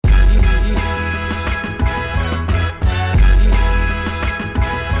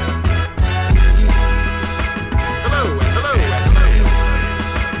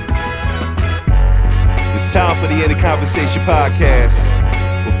It's time for the End of Conversation podcast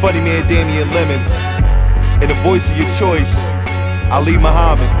with funny man Damian Lemon and the voice of your choice, Ali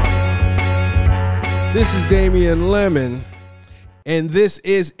Muhammad. This is Damian Lemon, and this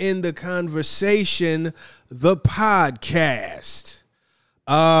is In the Conversation, the podcast.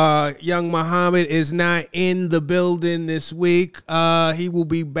 Young Muhammad is not in the building this week. He will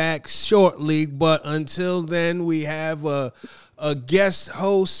be back shortly, but until then, we have a guest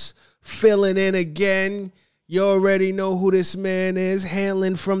host filling in again. You already know who this man is,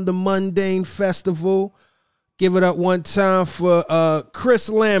 hailing from the Mundane Festival. Give it up one time for Chris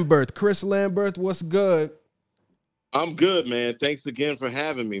Lamberth. Chris Lamberth, what's good? I'm good, man. Thanks again for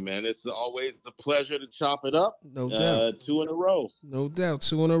having me, man. It's always a pleasure to chop it up. No doubt. 2 in a row. No doubt.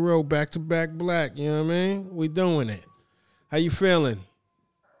 2 in a row, back-to-back black. You know what I mean? We doing it. How you feeling?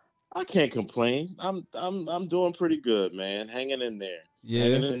 I can't complain. I'm doing pretty good, man. Hanging in there. Yeah.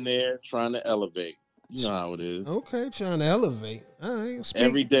 Hanging in there, trying to elevate. You know how it is. Okay, trying to elevate. All right.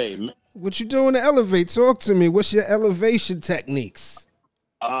 Every day. What you doing to elevate? Talk to me. What's your elevation techniques?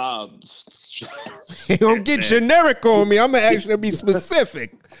 Don't get generic on me. I'm gonna actually be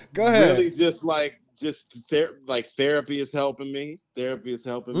specific. Go ahead. Really, therapy is helping me. Therapy is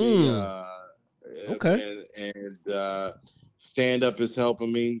helping me. Okay. And stand up is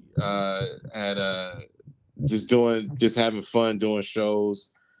helping me. Just having fun doing shows.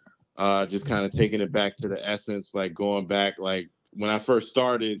 Just kind of taking it back to the essence, like going back, like when I first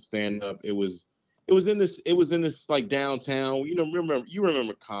started stand up, it was in this like downtown. You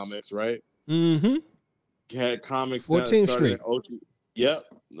remember comics, right? Mm-hmm. You had comics. 14th Street. Yep,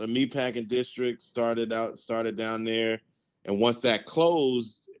 the Meatpacking District started down there, and once that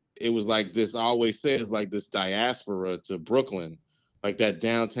closed, it was like this. I always say it's like this diaspora to Brooklyn, like that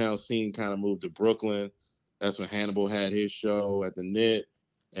downtown scene kind of moved to Brooklyn. That's when Hannibal had his show at the Knit,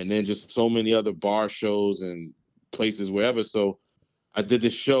 and then just so many other bar shows and places wherever. So I did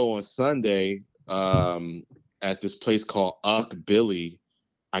this show on Sunday at this place called Uck Billy.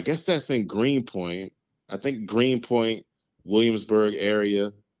 I guess that's in Greenpoint. I think Greenpoint, Williamsburg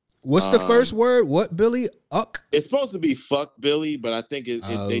area. What's the first word? What, Billy? Uck? It's supposed to be Fuck Billy, but I think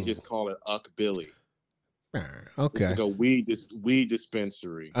they just call it Uck Billy. Okay. It's like a weed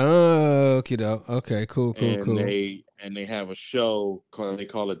dispensary. Oh, okay, cool. They have a show they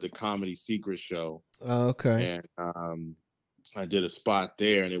call it the Comedy Secret Show. Oh, okay. And I did a spot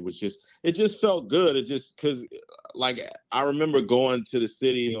there, and it just felt good. It just because like I remember going to the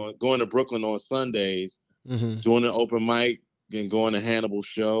city or going to Brooklyn on Sundays, doing an open mic, then going to Hannibal's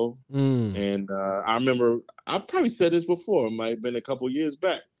show. And I remember I probably said this before. It might have been a couple years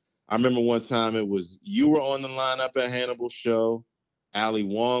back. I remember one time it was you were on the lineup at Hannibal's show, Ali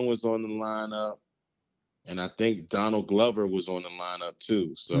Wong was on the lineup, and I think Donald Glover was on the lineup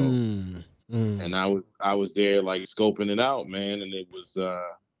too. So, and I was there like scoping it out, man, and it was,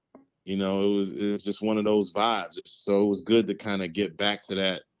 it was just one of those vibes. So it was good to kind of get back to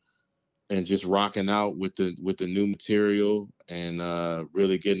that and just rocking out with the new material and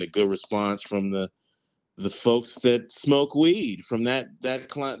really getting a good response from the folks that smoke weed from that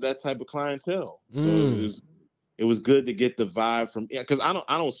type of clientele. So it was good to get the vibe from, because I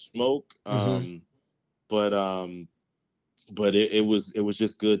don't smoke, but it was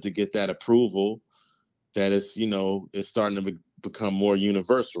just good to get that approval that it's starting to become more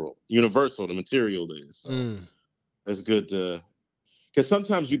universal. The material is. So it's good to, because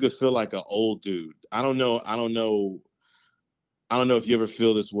sometimes you could feel like an old dude. I don't know if you ever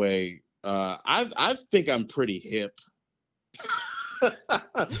feel this way. I think I'm pretty hip,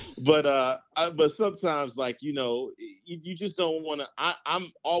 but sometimes, like, you just don't want to.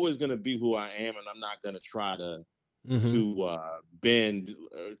 I'm always gonna be who I am, and I'm not gonna try to bend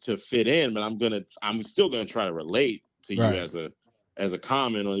to fit in. But I'm still gonna try to relate to you as a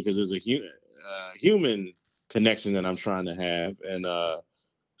comment on, because there's a human connection that I'm trying to have, and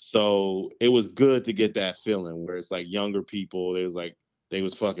so it was good to get that feeling where it's like younger people. It was like they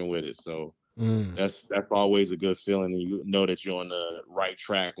was fucking with it. So that's always a good feeling, and you know that you're on the right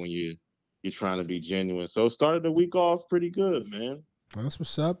track when you're trying to be genuine. So started the week off pretty good, man. That's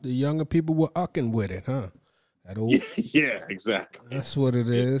what's up. The younger people were ucking with it, huh? Yeah, exactly. That's what it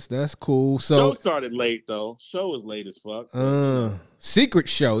is. That's cool. So show started late though. Show was late as fuck. Secret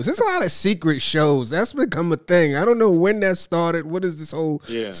shows. There's a lot of secret shows. That's become a thing. I don't know when that started. What is this whole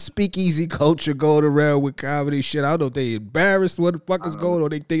speakeasy culture going around with comedy shit? I don't know if they embarrassed what the fuck is going on, or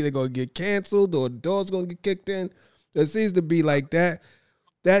they think they're gonna get canceled, or the door's gonna get kicked in. It seems to be like that.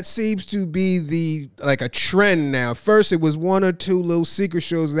 That seems to be like a trend now. First, it was 1 or 2 little secret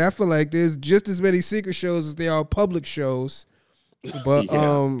shows, and I feel like there's just as many secret shows as there are public shows. But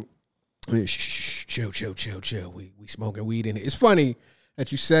chill. We smoking weed in it. It's funny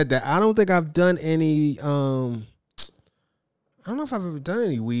that you said that. I don't think I've done any. I don't know if I've ever done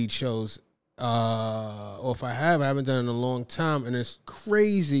any weed shows, or if I haven't done it in a long time. And it's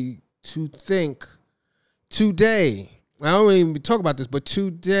crazy to think today. I don't even talk about this, but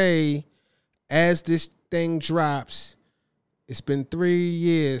today, as this thing drops, it's been 3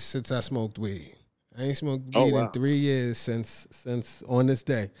 years since I smoked weed. I ain't smoked weed in 3 years since on this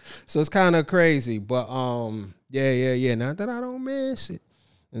day. So it's kind of crazy. But yeah. Not that I don't miss it.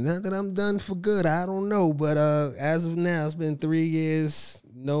 And not that I'm done for good. I don't know. But as of now, it's been 3 years,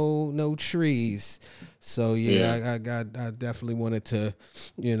 no trees. So yeah. I definitely wanted to,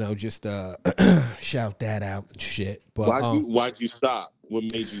 just shout that out and shit. But why'd you stop? What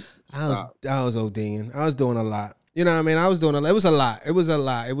made you stop? I was ODing. I was doing a lot. You know what I mean? I was doing it was a lot. It was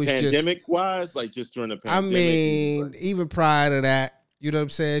pandemic wise, like just during the pandemic. I mean, even prior to that, you know what I'm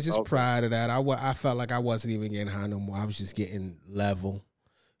saying? Just prior to that, I felt like I wasn't even getting high no more. I was just getting level.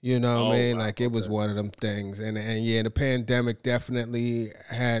 You know what I mean? Like it was one of them things. And yeah, the pandemic definitely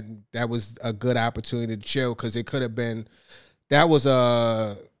that was a good opportunity to chill, because it could have been, that was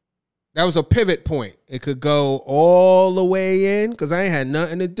a pivot point. It could go all the way in, because I ain't had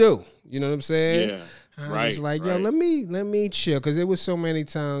nothing to do. You know what I'm saying? Yeah. I was like, yo, let me chill, because it was so many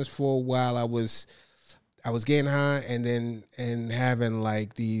times for a while I was getting high and having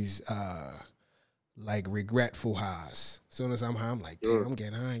like these like regretful highs. As soon as I'm high, I'm like, damn, I'm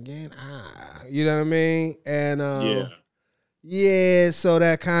getting high again. You know what I mean? And yeah, so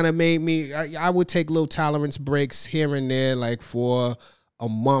that kind of made me. I would take little tolerance breaks here and there, like for a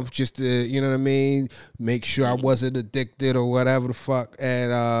month, just to, you know what I mean, make sure I wasn't addicted or whatever the fuck,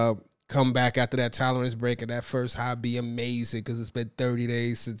 and come back after that tolerance break, and that first high be amazing, because it's been 30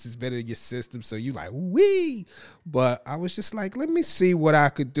 days since it's been in your system, so you like, wee. But I was just like, let me see what I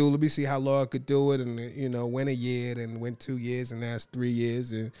could do. Let me see how long I could do it, and went a year, then went 2 years, and now it's 3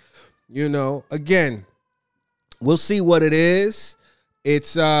 years, and again, we'll see what it is.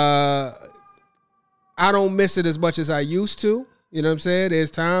 It's I don't miss it as much as I used to. You know what I'm saying? There's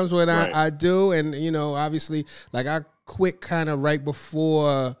times when I do, and obviously, like I quit kind of right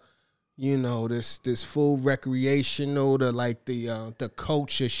before. This full recreational, the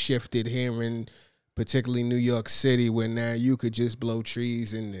culture shifted here in particularly New York City, where now you could just blow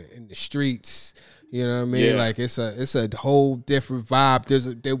trees in the streets. You know what I mean? Yeah. Like it's a whole different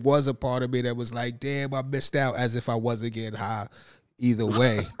vibe. There was a part of me that was like, damn, I missed out, as if I wasn't getting high either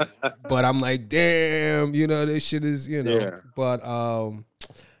way. But I'm like, damn, this shit is, But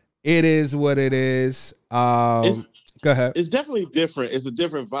it is what it is. Go ahead. It's definitely different. It's a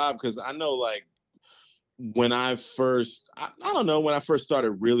different vibe, because I know, like, when I first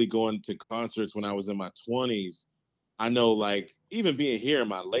started really going to concerts when I was in my 20s, I know, like, even being here in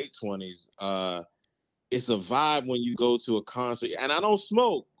my late 20s, it's a vibe when you go to a concert. And I don't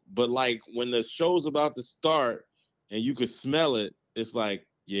smoke, but, like, when the show's about to start and you could smell it, it's like,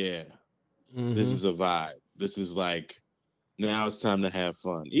 yeah, this is a vibe. This is like, now it's time to have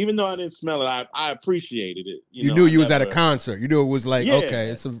fun. Even though I didn't smell it, I appreciated it. You knew you was at a concert. You knew it was like, okay,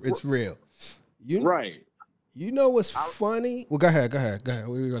 it's real. Right. You know what's funny? Well, go ahead. What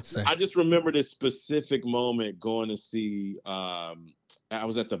are you about to say? I just remember this specific moment going to see, I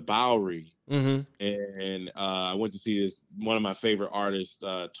was at the Bowery, and I went to see one of my favorite artists,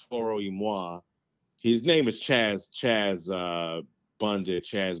 Toro y Moi. His name is Chaz Bundit.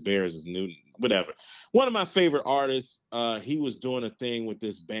 Chaz Bears is new, whatever. One of my favorite artists, he was doing a thing with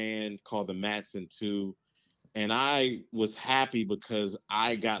this band called the Matson 2. And I was happy because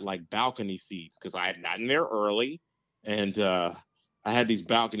I got like balcony seats, because I had gotten there early, and I had these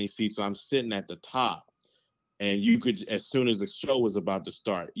balcony seats. So I'm sitting at the top, and you could, as soon as the show was about to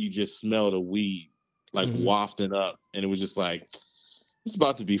start, you just smell the weed like wafting up. And it was just like, it's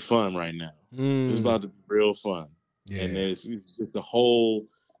about to be fun right now. It's about to be real fun. Yeah. And it's just the whole,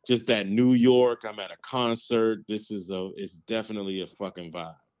 just that New York, I'm at a concert. It's definitely a fucking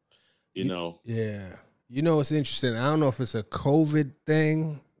vibe, Yeah. It's interesting. I don't know if it's a COVID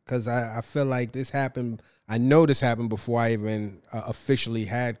thing, because I feel like this happened. I know this happened before I even officially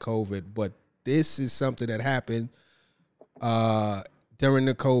had COVID, but this is something that happened during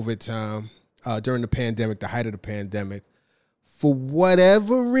the COVID time, during the pandemic, the height of the pandemic. For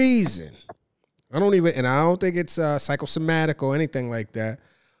whatever reason, I don't think it's psychosomatic or anything like that,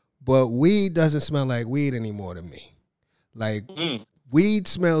 but weed doesn't smell like weed anymore to me. Like weed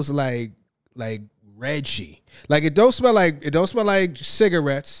smells like Reggie. Like it don't smell like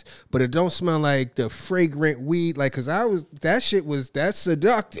cigarettes, but it don't smell like the fragrant weed. Like, cause that's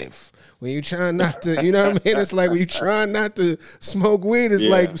seductive. When you trying not to, you know what I mean? It's like when you trying not to smoke weed, it's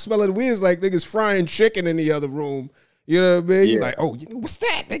like smelling weed is like niggas frying chicken in the other room. You know what I mean? You're like, oh, what's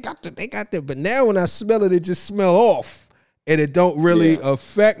that? They got that. But now when I smell it, it just smell off. And it don't really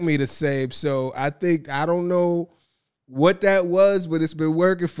affect me the same. So I don't know what that was, but it's been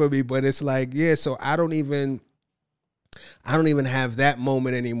working for me. But it's like, so I don't even have that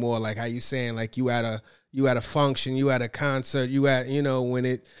moment anymore. Like how you saying, like you at a function, you at a concert, you at, when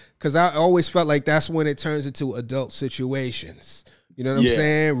it, because I always felt like that's when it turns into adult situations. You know what I'm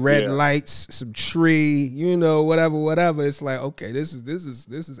saying? Red lights, some tree, whatever. It's like, okay, this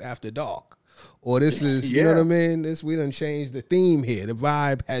is after dark. Or this is, you know what I mean? We done changed the theme here. The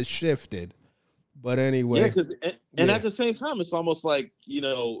vibe has shifted. But anyway. And at the same time, it's almost like,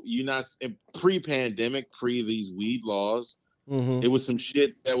 you're not pre-pandemic, pre these weed laws. It was some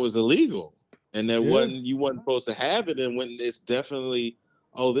shit that was illegal. And that you wasn't supposed to have it. And when it's definitely,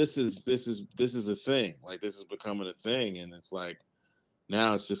 this is a thing. Like this is becoming a thing. And it's like,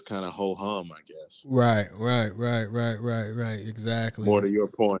 now it's just kind of ho-hum, I guess. Right. Exactly. More to your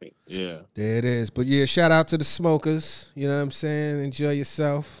point. Yeah. There it is. But shout out to the smokers. You know what I'm saying? Enjoy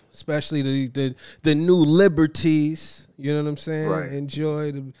yourself. Especially the new liberties. You know what I'm saying? Right.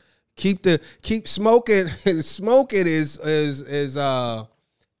 Enjoy keep smoking. Smoking is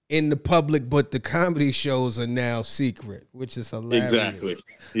in the public, but the comedy shows are now secret, which is hilarious. Exactly.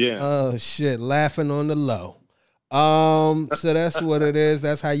 Yeah. Oh shit. Laughing on the low. So that's what it is.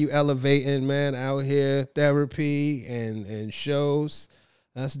 That's how you elevating, man, out here. Therapy and shows.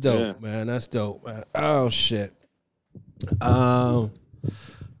 That's dope, man. That's dope, man. Oh shit. I'm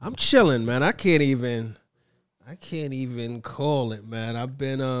chilling, man. I can't even call it, man. I've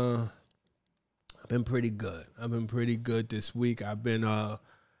been pretty good. I've been pretty good this week. I've been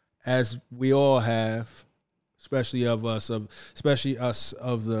as we all have, especially us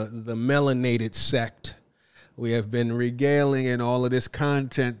of the melanated sect. We have been regaling in all of this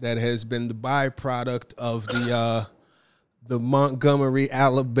content that has been the byproduct of the Montgomery,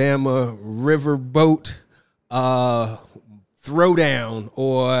 Alabama riverboat throwdown,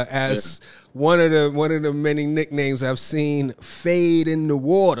 or as one of the many nicknames I've seen, fade in the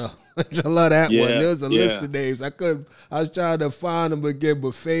water. I love that one. There's a list of names. I was trying to find them again,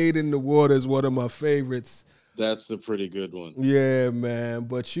 but fade in the water is one of my favorites. That's a pretty good one. Yeah, man.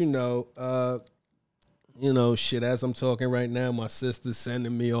 But shit, as I'm talking right now, my sister's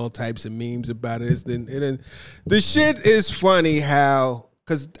sending me all types of memes about it. The shit is funny how,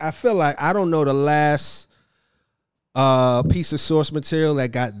 because I feel like I don't know the last piece of source material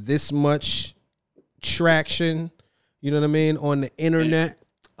that got this much traction, you know what I mean, on the internet.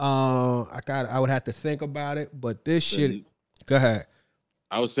 I would have to think about it, but this shit, go ahead.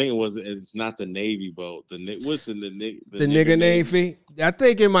 I was thinking it's not the Navy boat. What's in the nigga Navy? I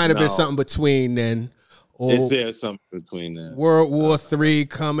think it might have been something between then. Is there something between that? World War III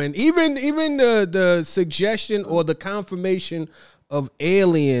coming. Even the suggestion or the confirmation of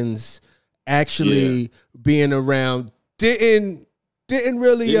aliens actually being around didn't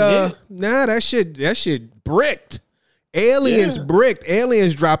really that shit bricked. Aliens bricked.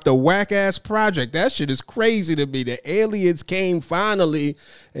 Aliens dropped a whack ass project. That shit is crazy to me. The aliens came finally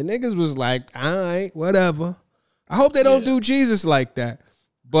and niggas was like, all right, whatever. I hope they don't do Jesus like that.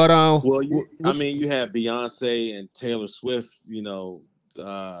 But you have Beyonce and Taylor Swift,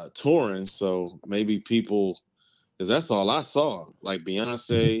 touring. So maybe people, because that's all I saw, like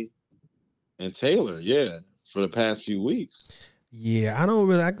Beyonce and Taylor, for the past few weeks. Yeah, I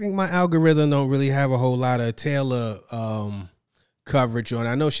think my algorithm don't really have a whole lot of Taylor coverage on.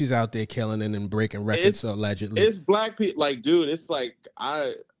 I know she's out there killing it and breaking records allegedly. It's black people, like, dude. It's like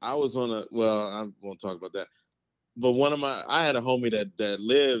I was on I won't talk about that. But I had a homie that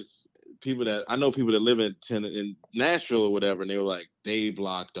lives, people that live in Nashville or whatever, and they were like, they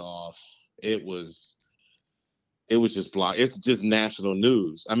blocked off. It was just blocked. It's just national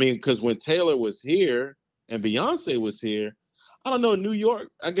news. I mean, because when Taylor was here and Beyonce was here, I don't know, New York,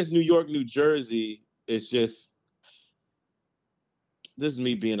 New Jersey, it's just, this is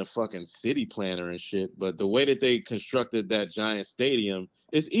me being a fucking city planner and shit, but the way that they constructed that giant stadium,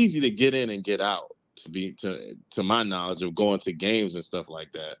 it's easy to get in and get out. To my knowledge of going to games and stuff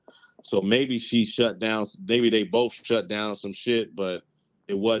like that. So maybe they both shut down some shit, but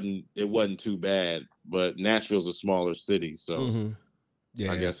it wasn't too bad. But Nashville's a smaller city, so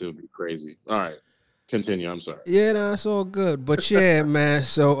I guess it would be crazy. All right. Continue, I'm sorry. Yeah, no, it's all good. But yeah, man.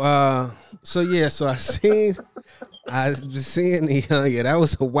 So I I was seeing the yeah, that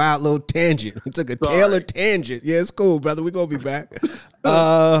was a wild little tangent. It took a Sorry. tailored tangent. Yeah, it's cool, brother. We gonna be back.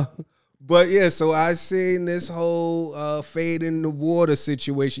 But yeah, so I seen this whole fade in the water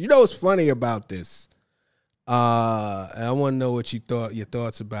situation. You know what's funny about this? And I want to know what your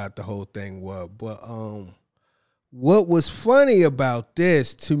thoughts about the whole thing were. But what was funny about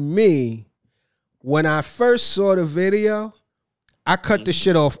this to me, when I first saw the video, I cut the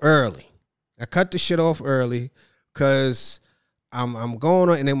shit off early. Because I'm going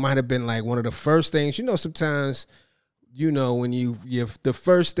on, and it might have been like one of the first things. You know, sometimes, you know, when you the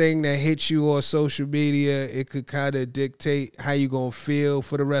first thing that hits you on social media, it could kind of dictate how you gonna feel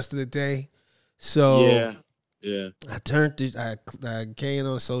for the rest of the day. So yeah. I turned to I came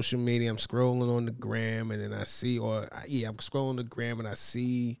on social media. I'm scrolling on the gram, and then I see, I'm scrolling the gram, and I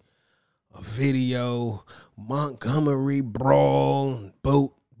see a video, Montgomery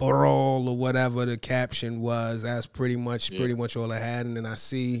boat brawl or whatever the caption was. That's pretty much all I had. And then I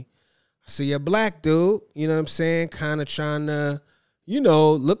see a black dude, you know what I'm saying, kind of trying to, you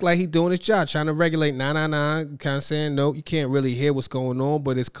know, look like he doing his job, trying to regulate, kind of saying, no, you can't really hear what's going on,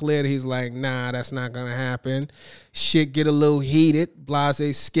 but it's clear that he's like, nah, that's not gonna happen. Shit get a little heated,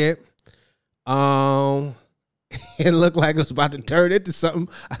 blase skip. It looked like it was about to turn into something.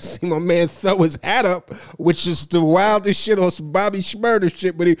 I see my man throw his hat up, which is the wildest shit on some Bobby Schmurder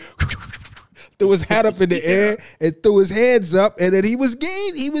shit, but he threw his hat up in the air and threw his hands up, and then he was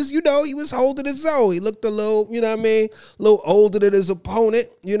holding his own. He looked a little, you know what I mean, a little older than his opponent,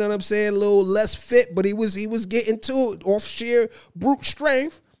 you know what I'm saying, a little less fit, but he was getting to it off sheer brute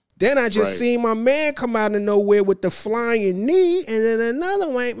strength. Then I just seen my man come out of nowhere with the flying knee, and then another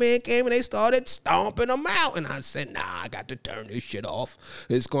white man came and they started stomping him out. And I said, nah, I got to turn this shit off.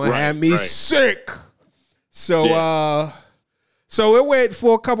 It's going to have me sick. So so it went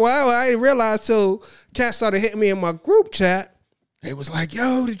for a couple hours. I didn't realize till cats started hitting me in my group chat. They was like,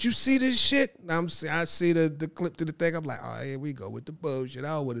 yo, did you see this shit? And I see the clip to the thing. I'm like, oh, here we go with the bullshit. I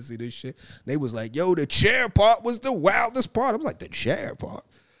don't want to see this shit. And they was like, yo, the chair part was the wildest part. I'm like, the chair part?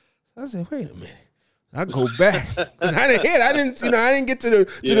 I said, wait a minute. I go back. I didn't get to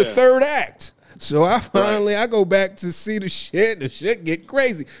the third act. So I go back to see the shit. The shit get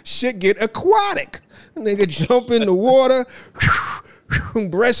crazy. Shit get aquatic. Nigga jump in the water,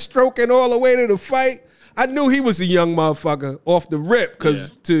 breaststroking all the way to the fight. I knew he was a young motherfucker off the rip,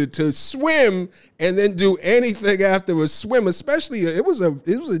 because to swim and then do anything after a swim, especially it was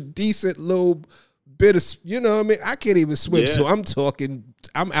a decent little bit of, you know what I mean? I can't even swim, so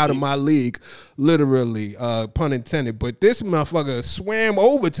I'm out of my league, literally, pun intended. But this motherfucker swam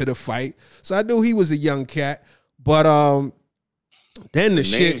over to the fight, so I knew he was a young cat. But then the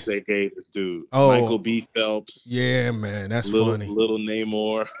shit names they gave this dude, Michael B. Phelps. Yeah, man, that's funny. Little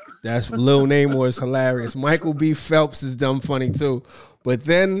Namor. That's Lil Namor is hilarious. Michael B. Phelps is dumb funny too. But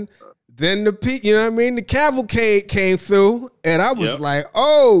then you know what I mean? The cavalcade came through, and I was like,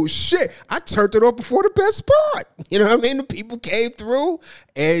 oh, shit. I turned it off before the best part. You know what I mean? The people came through,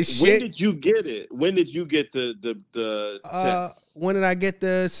 and shit. When did you get it? When did you get the text? When did I get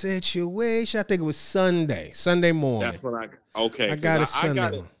the situation? I think it was Sunday morning. That's when I got it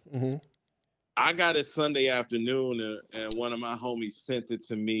Sunday. I got it Sunday afternoon, and one of my homies sent it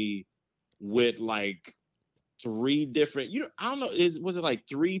to me with like 3 different, I don't know, was it like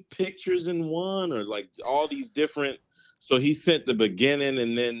 3 pictures in one, or like all these different? So he sent the beginning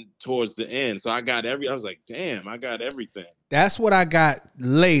and then towards the end. So I was like, damn, I got everything. That's what I got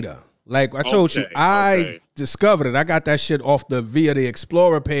later. Like I told you, I discovered it. I got that shit via the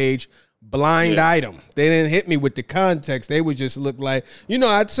Explorer page, blind item. They didn't hit me with the context. They would just look like,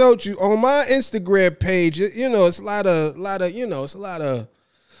 I told you on my Instagram page, it's a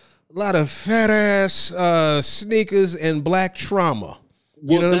lot of fat ass sneakers and black trauma.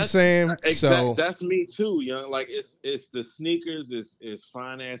 You know what I'm saying? So that's me too, Like it's the sneakers, it's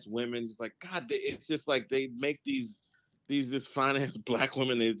fine ass women. It's like, God, it's just like they make these fine ass black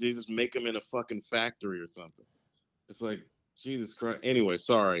women. They just make them in a fucking factory or something. It's like, Jesus Christ. Anyway,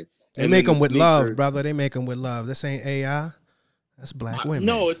 sorry. They make them with love, brother. They make them with love. This ain't AI. That's black women.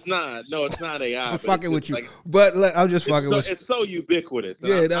 No, it's not. No, it's not AI. I'm fucking with you. Like, but I'm just fucking with you. It's so ubiquitous.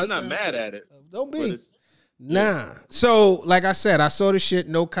 I'm not mad at it. Don't be. Nah. So, like I said, I saw the shit,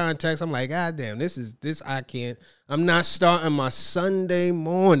 no context. I'm like, God damn, I can't. I'm not starting my Sunday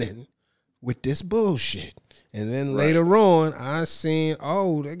morning with this bullshit. And then later on, I seen,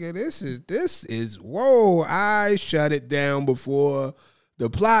 oh, nigga, this is, whoa. I shut it down before the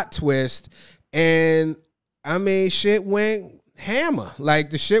plot twist. And, I mean, shit went hammer. Like,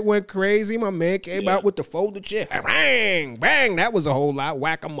 the shit went crazy. My man came out with the folded shit. Bang, bang. That was a whole lot.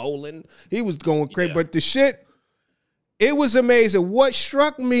 Whack-a-mole. He was going crazy. But the shit It was amazing. What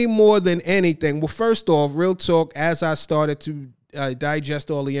struck me more than anything, well, first off, real talk, as I started to digest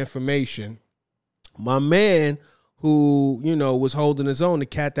all the information, my man who, was holding his own, the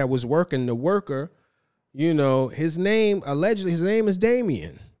cat that was working, the worker, his name is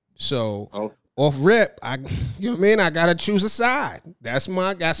Damien. So off rip, I gotta choose a side. That's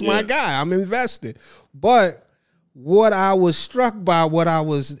my guy. I'm invested. But what I was struck by, what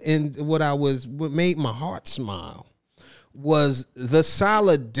made my heart smile was the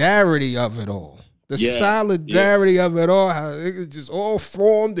solidarity of it all. The solidarity of it all, how it just all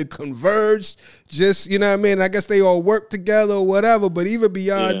formed and converged. Just, I guess they all worked together or whatever. But even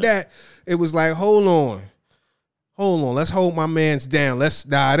beyond that, it was like, hold on. Let's hold my man's down.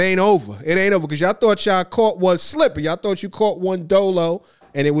 It ain't over. It ain't over. Because y'all thought y'all caught one slipper. Y'all thought you caught one dolo.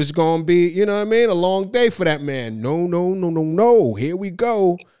 And it was going to be, a long day for that man. No. Here we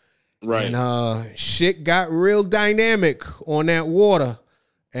go. Right. And shit got real dynamic on that water.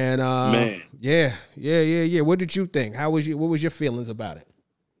 And man. Yeah. What did you think? What was your feelings about it?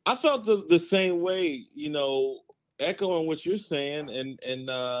 I felt the same way, echoing what you're saying. And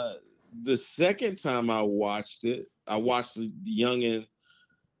the second time I watched it, I watched the youngin'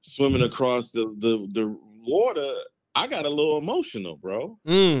 swimming across the water. I got a little emotional, bro.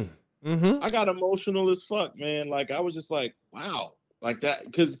 Mm-hmm. I got emotional as fuck, man. Like, I was just like, wow, like that.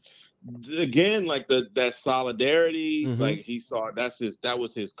 Because again, like that solidarity, like he saw that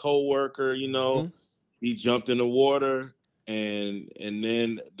was his coworker, he jumped in the water, and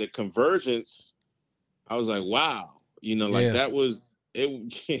then the convergence, I was like, wow, like that was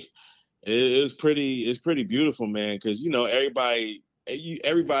it. It's pretty beautiful, man. Because everybody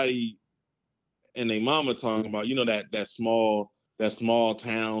and their mama talking about that small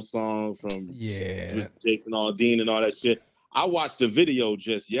town song from Jason Aldean and all that shit. I watched the video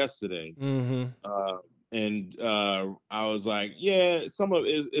just yesterday, and I was like, yeah, some of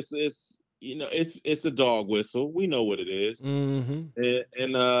it's a dog whistle. We know what it is, and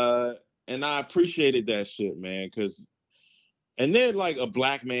I appreciated that shit, man. And then like a young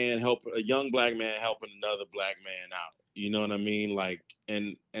black man helping another black man out. You know what I mean? Like,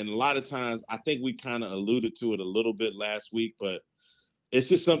 and a lot of times, I think we kind of alluded to it a little bit last week, but it's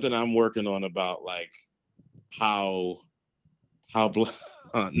just something I'm working on about, like how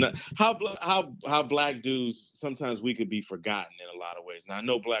black dudes, sometimes we could be forgotten in a lot of ways. Now I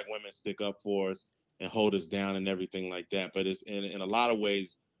know black women stick up for us and hold us down and everything like that, but it's in a lot of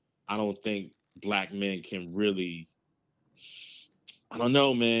ways, I don't think black men can really. I don't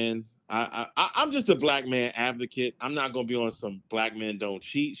know, man. I'm just a black man advocate. I'm not gonna be on some black men don't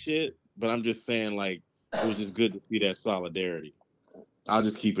cheat shit, but I'm just saying, like, it was just good to see that solidarity. I'll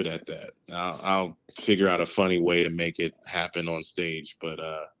just keep it at that. I'll figure out a funny way to make it happen on stage, but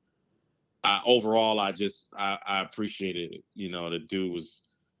overall, I appreciated it. The dude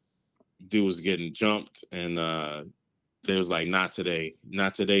was getting jumped, and they was like, not today,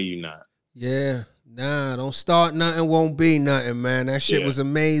 you not. Yeah. Nah, don't start nothing, won't be nothing, man. That shit was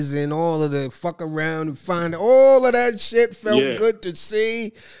amazing. All of the fuck around and find all of that shit felt good to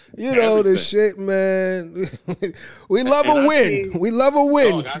see. The shit, man. We love a win. We love a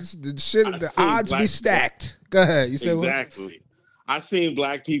win. The odds be stacked. Go ahead. You said exactly. What? I've seen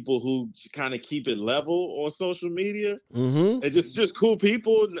black people who kind of keep it level on social media. It's just cool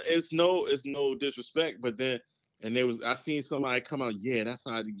people. It's no disrespect, but then. And I seen somebody come out, that's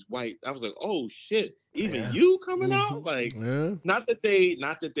how these white. I was like, oh shit, even you coming out? Like, not that they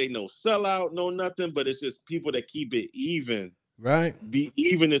no sellout, no nothing, but it's just people that keep it even. Right. Be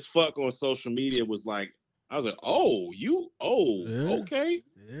even as fuck on social media was like, I was like, okay.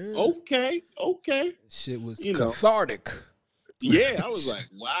 Yeah. Okay. Shit was cathartic. Yeah, I was like,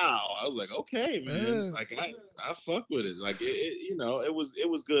 wow. I was like, okay, man. Like I fuck with it. Like it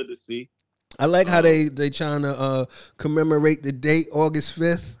was good to see. I like how they trying to commemorate the date, August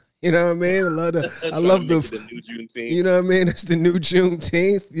 5th. You know what I mean? I love the new Juneteenth. You know what I mean? It's the new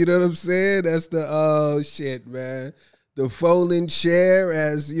Juneteenth. You know what I'm saying? That's the shit, man. The folding chair,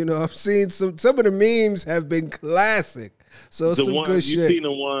 as I've seen some of the memes have been classic. So it's some good shit.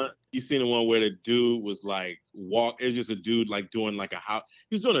 You seen the one where the dude was like it's just a dude like doing like a house.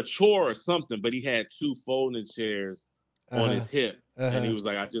 He was doing a chore or something, but he had two folding chairs on his hip. And he was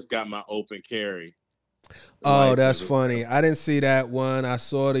like, I just got my open carry. Oh, that's funny. I didn't see that one. I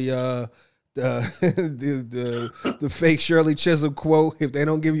saw the fake Shirley Chisholm quote, if they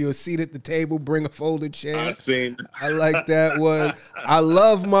don't give you a seat at the table, bring a folded chair. I like that one. I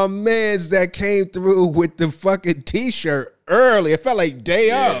love my mans that came through with the fucking t-shirt early. It felt like day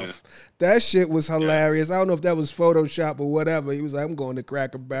of. That shit was hilarious. I don't know if that was Photoshop or whatever. He was like, I'm going to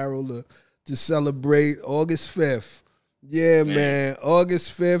Cracker Barrel to celebrate August 5th. Yeah, man.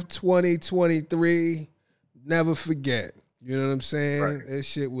 August 5th, 2023. Never forget. You know what I'm saying? Right. That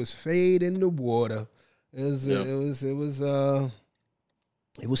shit was fade in the water. It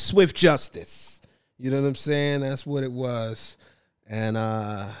was swift justice. You know what I'm saying? That's what it was. And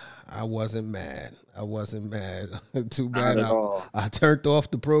I wasn't mad. I wasn't mad. Too bad. Not at all. I turned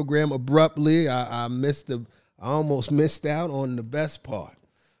off the program abruptly. I almost missed out on the best part.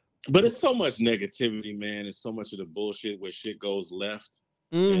 But it's so much negativity, man. It's so much of the bullshit where shit goes left,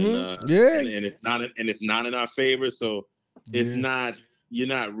 Mm-hmm. and it's not in our favor. So it's Yeah. not. You're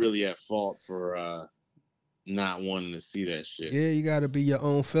not really at fault for not wanting to see that shit. Yeah, you got to be your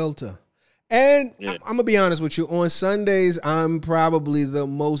own filter. And Yeah. I'm gonna be honest with you. On Sundays, I'm probably the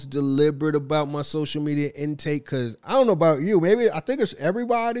most deliberate about my social media intake because I don't know about you. Maybe I think it's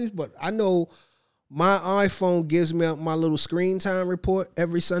everybody's, but I know my iPhone gives me my little screen time report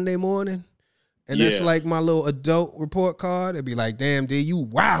every Sunday morning. And that's Yeah. like my little adult report card. It'd be like, damn, dude, you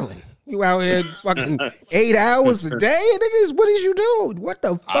wildin'. You out here fucking 8 hours a day, niggas. What is you doing? What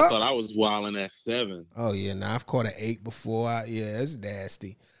the fuck? I thought I was wilding at 7. Oh, yeah, nah, I've caught an 8 before. Yeah, it's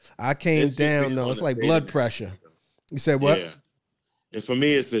nasty. I came It's down, though. It's like blood pressure. You said what? Yeah. And for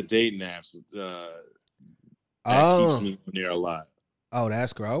me, it's the dating apps that keeps me near a lot. Oh,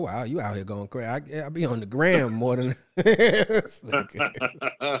 that's great. Oh, wow, you out here going crazy. I be on the gram more than.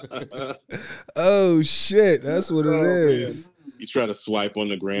 Oh shit, that's what it is. Man. You try to swipe on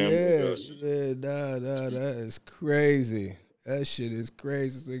the gram. Yeah, that is crazy. That shit is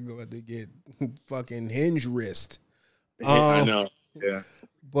crazy. So they go out to get fucking hinge wrist. I know. Yeah.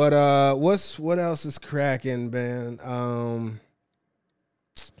 But what else is cracking, man?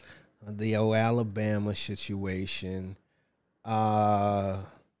 The old Alabama situation. I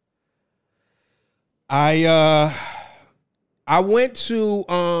went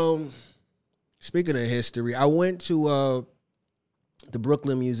to speaking of history, I went to the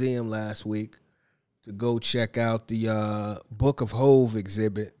Brooklyn Museum last week to go check out the Book of Hove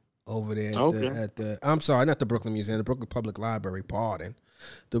exhibit over there at the I'm sorry, not the Brooklyn Museum, the Brooklyn Public Library, pardon.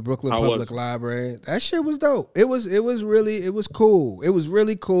 The Brooklyn Public Library. That shit was dope. It was cool. It was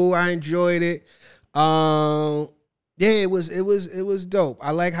really cool. I enjoyed it. Yeah, it was dope. I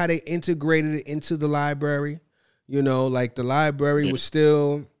like how they integrated it into the library. You know, like the library was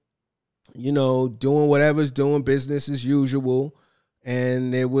still, you know, doing whatever's doing business as usual.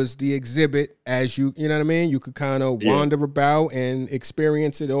 And there was the exhibit as you know what I mean? You could kind of wander about and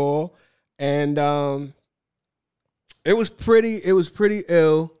experience it all. And it was pretty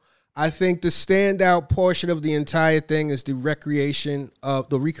ill. I think the standout portion of the entire thing is the recreation of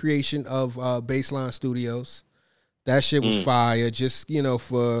Baseline Studios. That shit was fire. Just, you know,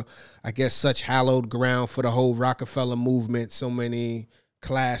 for, I guess, such hallowed ground for the whole Rockefeller movement. So many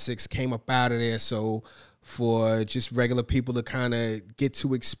classics came up out of there. So for just regular people to kind of get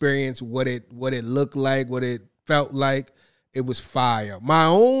to experience what it looked like, what it felt like, it was fire. My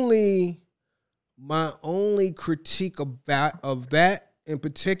only critique of that in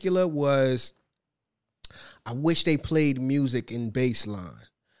particular was I wish they played music in Baseline.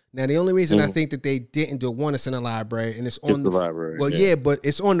 Now, the only reason I think that they didn't do one, it's in the library, and it's on the library. Well, yeah, but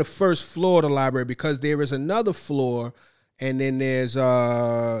it's on the first floor of the library because there is another floor, and then there's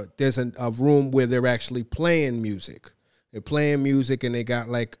a room where they're actually playing music. They're playing music, and they got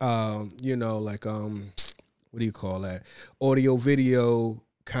like what do you call that? Audio, video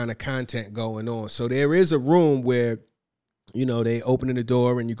kind of content going on. So there is a room where, you know, they opening the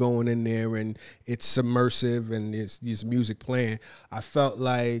door and you're going in there and it's submersive and there's music playing. I felt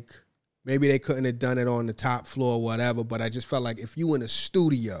like maybe they couldn't have done it on the top floor or whatever, but I just felt like if you in a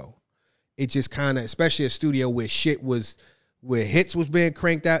studio, it just kind of, especially a studio where hits was being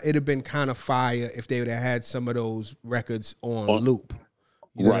cranked out, it'd have been kind of fire if they would have had some of those records on loop.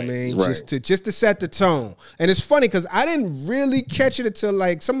 You know what I mean? Right. Just to set the tone. And it's funny because I didn't really catch it until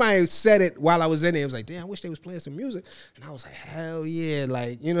like somebody said it while I was in there. It was like, damn, I wish they was playing some music. And I was like, hell yeah.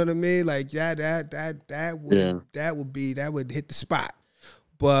 Like, you know what I mean? Like that would hit the spot.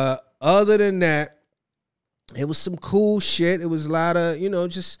 But other than that, it was some cool shit. It was a lot of, you know,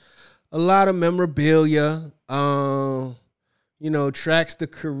 just a lot of memorabilia. You know, tracks the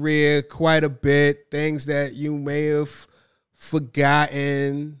career quite a bit. Things that you may have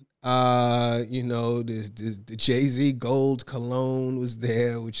forgotten. You know, the Jay-Z gold cologne was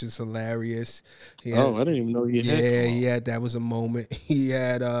there, which is hilarious. I didn't even know you had. Yeah, he had, that was a moment. They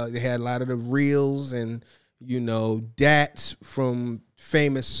had a lot of the reels and, you know, dats from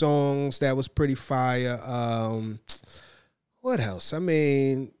famous songs that was pretty fire. What else? I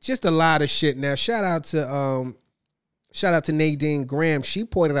mean, just a lot of shit. Now, shout out to Nadine Graham. She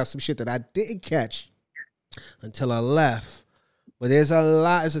pointed out some shit that I didn't catch until I left. But there's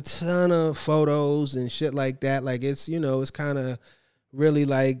a ton of photos and shit like that. Like it's, it's kind of really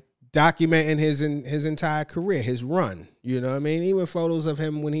like documenting his entire career, his run. You know what I mean? Even photos of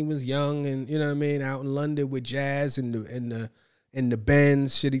him when he was young and, you know what I mean, out in London with Jazz and the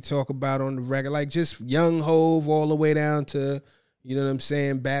Benz shit he talk about on the record. Like just young Hove all the way down to, you know what I'm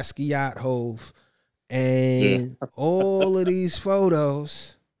saying, Basquiat Hove. And all of these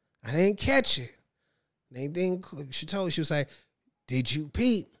photos, I didn't catch it. She was like, did you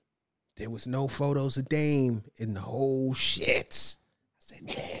peep? There was no photos of Dame in the whole shit. I said,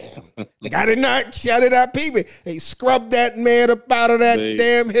 damn. Like I did not peep it. They scrubbed that man up out of that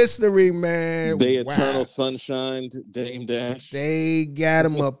damn history, man. They eternal sunshine, Dame Dash. They got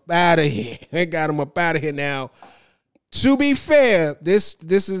him up out of here. They got him up out of here now. To be fair, this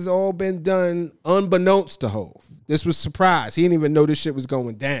has all been done unbeknownst to Hov. This was surprise. He didn't even know this shit was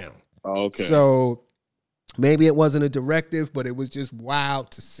going down. Oh, okay. So maybe it wasn't a directive, but it was just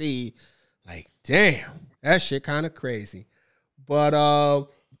wild to see. Like, damn, that shit kind of crazy. But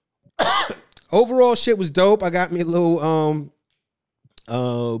overall, shit was dope. I got me a little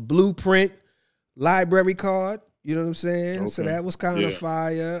blueprint library card. You know what I'm saying? Okay. So that was kind of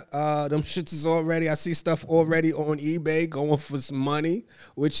fire. Them shits is already, I see stuff already on eBay going for some money,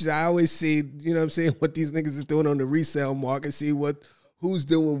 which I always see, you know what I'm saying, what these niggas is doing on the resale market, see who's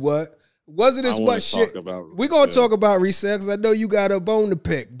doing what. Wasn't as much shit. We're going to talk about resale because I know you got a bone to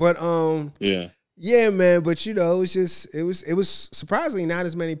pick. But yeah, man. But it was surprisingly not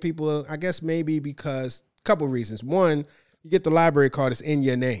as many people. I guess maybe because a couple reasons. One, you get the library card, it's in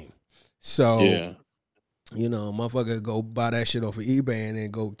your name. So motherfucker go buy that shit off of eBay and then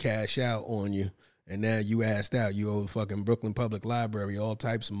go cash out on you. And now you asked out. You owe fucking Brooklyn Public Library all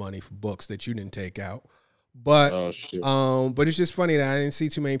types of money for books that you didn't take out. But but it's just funny that I didn't see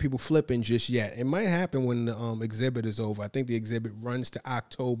too many people flipping just yet. It might happen when the exhibit is over. I think the exhibit runs to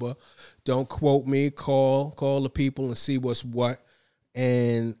October. Don't quote me. Call the people and see what's what.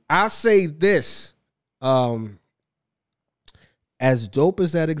 And I'll say this. As dope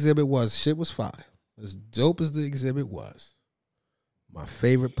as that exhibit was, shit was fire. As dope as the exhibit was, my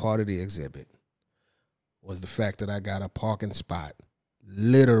favorite part of the exhibit was the fact that I got a parking spot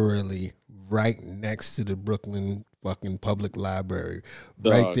literally right next to the Brooklyn fucking Public Library,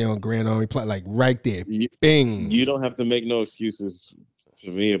 right there on Grand Army Plaza, like right there. Bing. You don't have to make no excuses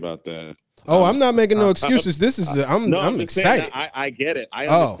to me about that. Oh, I'm not making no excuses. This is I'm excited. I get it. I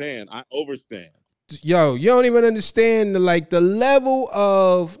understand. I overstand. Yo, you don't even understand the level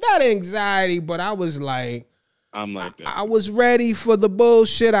of not anxiety, but I was like, I'm like that. I was ready for the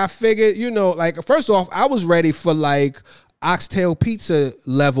bullshit. I figured, first off, I was ready for oxtail pizza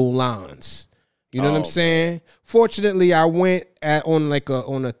level lines. You know what I'm saying? Fortunately, I went on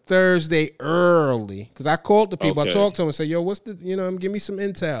a Thursday early because I called the people. Okay. I talked to them and said, "Yo, what's the give me some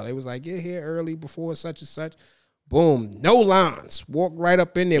intel." It was like, "Get here early before such and such." Boom, no lines. Walk right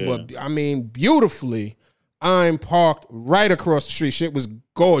up in there, but I mean, beautifully, I'm parked right across the street. Shit was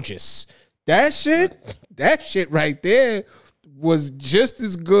gorgeous. That shit right there was just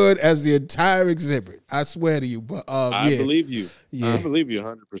as good as the entire exhibit. I swear to you. But I believe you. Yeah. I believe you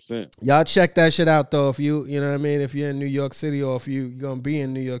 100%. Y'all check that shit out though. If you know what I mean, if you're in New York City or if you're gonna be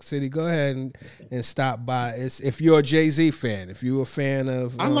in New York City, go ahead and stop by. If you're a Jay-Z fan, if you're a fan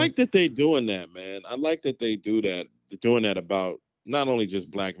of I like that they doing that, man. I like that they do that. They're doing that about not only just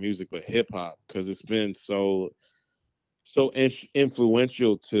black music but hip hop, because it's been so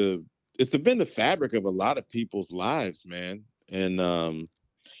influential to it's been the fabric of a lot of people's lives, man. And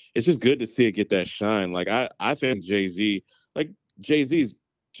it's just good to see it get that shine. Like I think Jay-Z is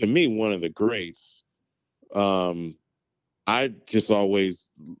to me one of the greats. I just always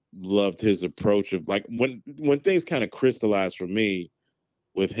loved his approach of when things kind of crystallized for me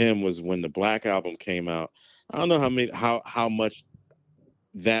with him was when the Black Album came out. I don't know how much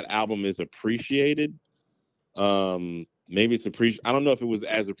that album is appreciated. Maybe it's appreciated. I don't know if it was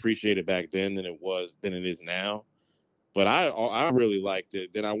as appreciated back then than it is now. But I really liked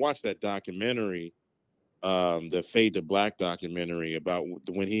it. Then I watched that documentary, the Fade to Black documentary about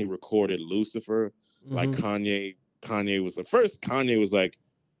when he recorded Lucifer. Mm-hmm. Like Kanye was the first. Kanye was like,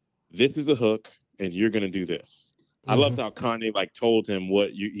 "This is the hook, and you're gonna do this." Mm-hmm. I loved how Kanye told him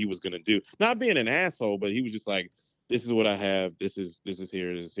what he was gonna do. Not being an asshole, but he was just like, "This is what I have. This is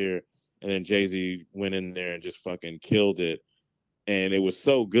here. This is here." And then Jay-Z went in there and just fucking killed it. And it was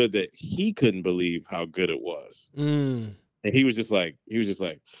so good that he couldn't believe how good it was. And he was like,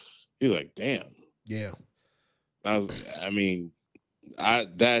 damn. Yeah. That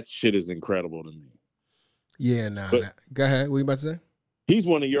shit is incredible to me. Yeah, go ahead. What you about to say? He's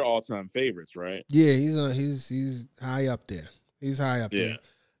one of your all-time favorites, right? Yeah, he's high up there. He's high up Yeah, there.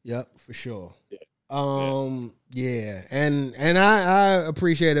 Yep, for sure. yeah, yeah. Yeah, and I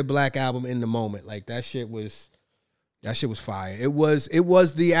appreciated Black Album in the moment. Like that shit was fire. It was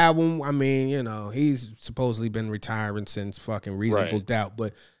the album. I mean, he's supposedly been retiring since fucking Reasonable Right. Doubt,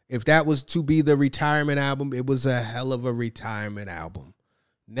 but if that was to be the retirement album, it was a hell of a retirement album.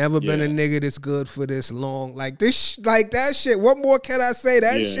 Never been a Yeah, nigga that's good for this long. Like like that shit. What more can I say?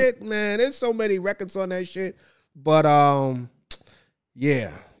 That yeah, shit, man. There's so many records on that shit. But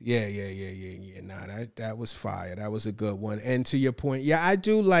yeah. Nah, that was fire. That was a good one. And to your point, yeah, I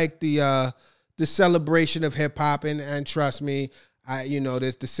do like the celebration of hip hop, and trust me,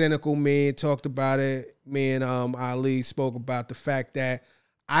 there's the cynical me talked about it. Me and Ali spoke about the fact that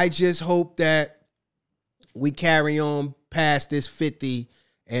I just hope that we carry on past this 50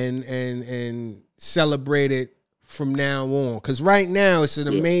 and celebrate it from now on. Cause right now yeah. it's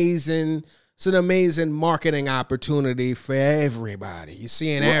an amazing marketing opportunity for everybody. You're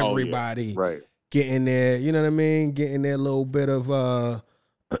seeing Oh yeah, everybody right. getting their, you know what I mean, getting their little bit of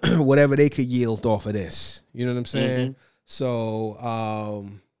whatever they could yield off of this. You know what I'm saying? Hmm. So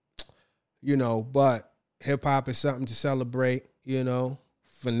but hip hop is something to celebrate,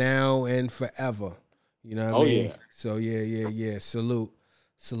 for now and forever. You know what I Oh mean? yeah, So yeah. Salute.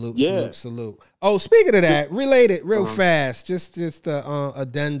 Salute, yeah. salute, salute. Oh, speaking of that, related real Uh-huh. fast, just the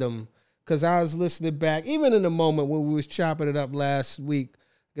addendum, because I was listening back, even in the moment when we was chopping it up last week.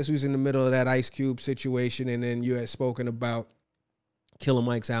 I guess we was in the middle of that Ice Cube situation, and then you had spoken about Killer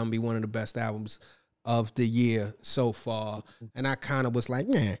Mike's album be one of the best albums of the year so far, and I kind of was like,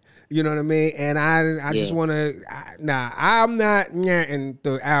 yeah, you know what I mean. And I just Yeah. want to, I'm not in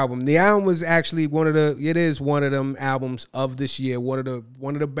the album. The album was actually it is one of them albums of this year, one of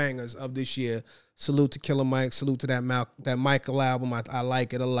the bangers of this year. Salute to Killer Mike. Salute to that Michael album. I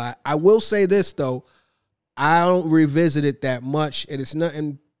like it a lot. I will say this though, I don't revisit it that much, and it's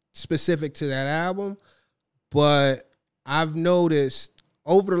nothing specific to that album, but I've noticed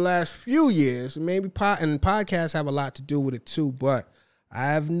over the last few years, maybe and podcasts have a lot to do with it too, but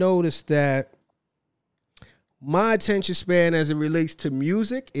I've noticed that my attention span as it relates to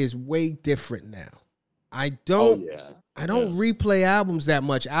music is way different now. I Oh don't yeah, I yeah. don't replay albums that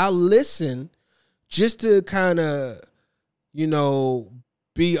much. I'll listen just to kind of, you know,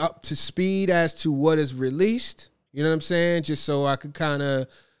 be up to speed as to what is released. You know what I'm saying? Just so I could kind of,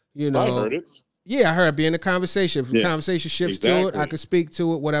 you I heard know, it. yeah, I heard be in the conversation. If the Yeah, conversation shifts to it, I exactly. could speak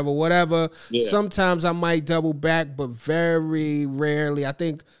to it, whatever. Yeah. Sometimes I might double back, but very rarely. I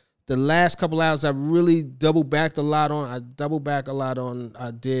think the last couple hours I really double backed a lot on. I double back a lot on.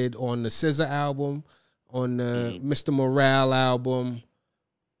 I did on the SZA album, on the Hmm. Mr. Morale album.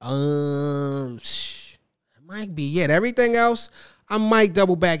 It might be it. Everything else, I might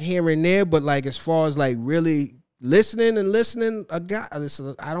double back here and there, but like as far as like really listening, I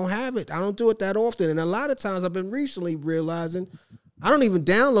don't have it. I don't do it that often, and a lot of times I've been recently realizing I don't even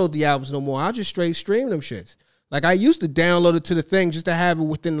download the albums no more. I just straight stream them shits. Like I used to download it to the thing just to have it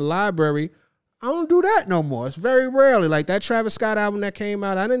within the library. I don't do that no more. It's very rarely. Like that Travis Scott album that came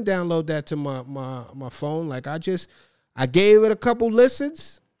out, I didn't download that to my phone. Like I gave it a couple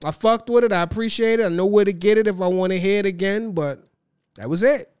listens. I fucked with it. I appreciate it. I know where to get it if I want to hear it again, but that was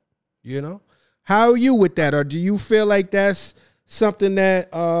it. You know? How are you with that? Or do you feel like that's something that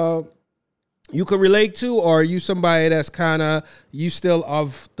you can relate to? Or are you somebody that's kind of, you still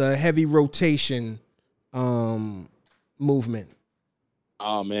of the heavy rotation movement?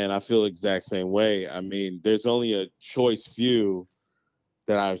 Oh man, I feel the exact same way. I mean, there's only a choice few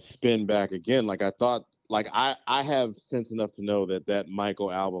that I spin back again. Like I thought, like I have sense enough to know that that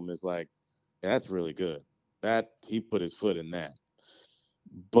Michael album is like, yeah, that's really good. That he put his foot in that.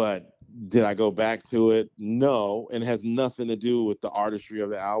 But did I go back to it? No, and it has nothing to do with the artistry of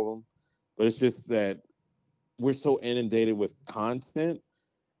the album. But it's just that we're so inundated with content.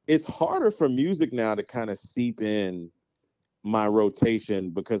 It's harder for music now to kind of seep in my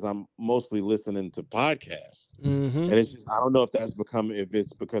rotation because I'm mostly listening to podcasts. Mm-hmm. And it's just I don't know if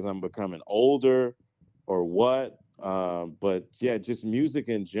it's because I'm becoming older or what. But yeah, just music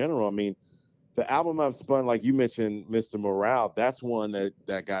in general. I mean, the album I've spun, like you mentioned, Mr. Morale, that's one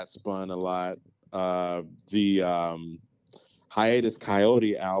that got spun a lot. The Hiatus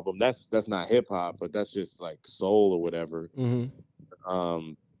Coyote album, that's not hip hop, but that's just like soul or whatever. Mm-hmm.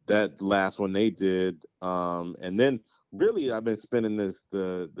 Um, that last one they did, and then really I've been spinning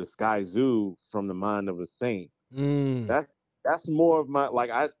the Sky Zoo from the Mind of a Saint. Mm. That that's more of my like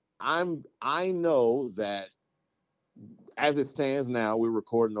I know that as it stands now, we're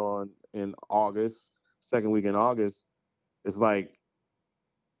recording on in August, second week in August. It's like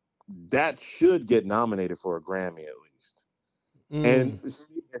that should get nominated for a Grammy at least. Mm. And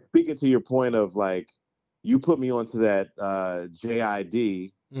speaking to your point of like, you put me onto that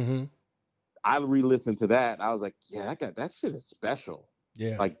JID. Mm-hmm. I re-listened to that. I was like, yeah, that shit is special.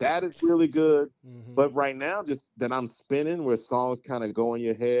 Yeah. Like that is really good. Mm-hmm. But right now, just that I'm spinning where songs kind of go in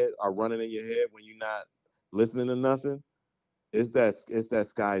your head or running in your head when you're not listening to nothing. It's that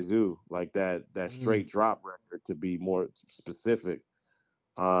Sky Zoo, like that straight drop record, to be more specific.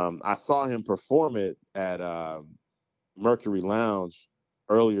 I saw him perform it at Mercury Lounge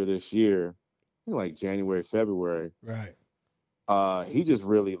earlier this year, I think like January, February. Right. He just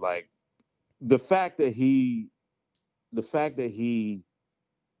really like the fact that he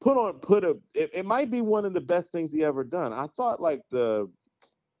it might be one of the best things he ever done. I thought like the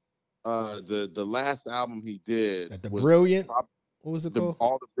last album he did At the was Brilliant. What was it called?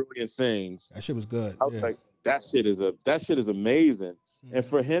 All the Brilliant Things. That shit was good. I was like, that shit is amazing. Mm-hmm. And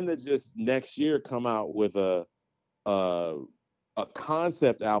for him to just next year come out with a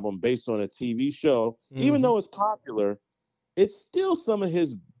concept album based on a TV show, even though it's popular, it's still some of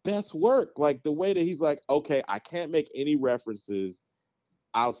his best work. Like the way that he's like, okay, I can't make any references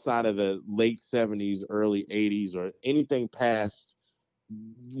outside of the late 70s, early 80s, or anything past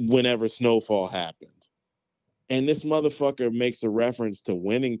whenever Snowfall happened. And this motherfucker makes a reference to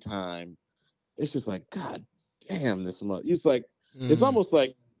Winning Time. It's just like, God damn, this mother. It's like, it's almost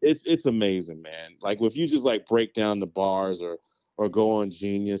like it's amazing, man. Like if you just like break down the bars or go on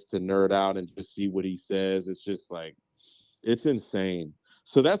Genius to nerd out and just see what he says, it's just like, it's insane.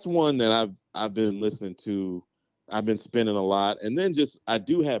 So that's one that I've been listening to. I've been spinning a lot. And then just I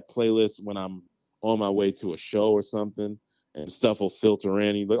do have playlists when I'm on my way to a show or something, and stuff will filter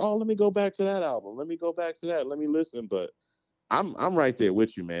in. You're like, oh, let me go back to that album. Let me go back to that. Let me listen. But I'm right there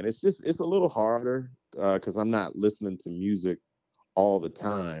with you, man. It's a little harder because I'm not listening to music all the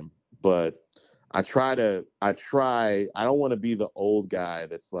time. But I don't want to be the old guy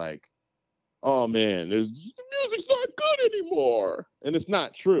that's like, oh man, the music's not good anymore. And it's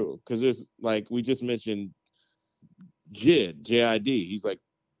not true, because there's, like we just mentioned, JID, he's like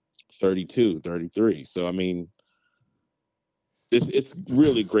 32, 33. So I mean, it's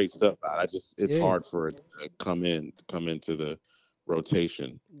really great stuff. It's hard for it to come into the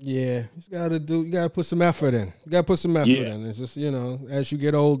rotation. Yeah, you gotta put some effort in. You gotta put some effort in. It's just, as you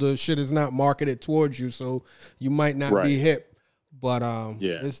get older, shit is not marketed towards you, so you might not be hip. But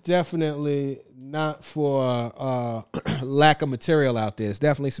it's definitely not for lack of material out there. It's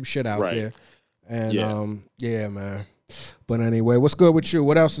definitely some shit out there. And yeah, man. But anyway, what's good with you?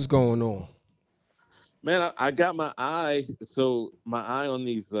 What else is going on? Man, I got my eye on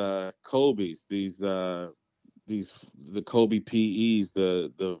these Kobe's, the Kobe PEs,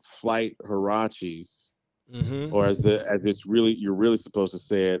 the flight Hirachis, or as you're really supposed to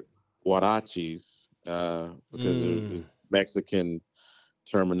say it, Huarachis, because it's Mexican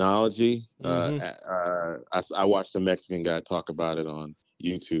terminology. I watched a Mexican guy talk about it on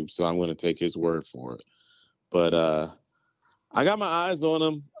YouTube, so I'm going to take his word for it. But I got my eyes on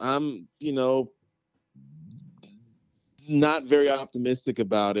them. I'm, not very optimistic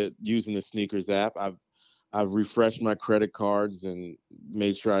about it using the sneakers app. I've refreshed my credit cards and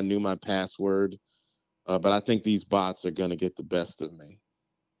made sure I knew my password. But I think these bots are going to get the best of me.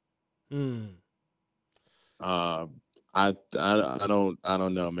 I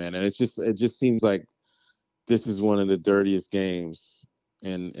don't know, man. And it just seems like this is one of the dirtiest games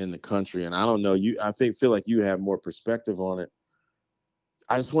in the country. And I don't know, feel like you have more perspective on it.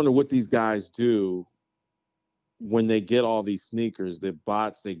 I just wonder what these guys do when they get all these sneakers, the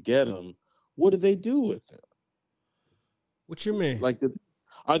bots, they get them. What do they do with it? What you mean? Like,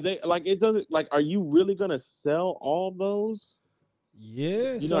 are they like, it doesn't, like, are you really gonna sell all those?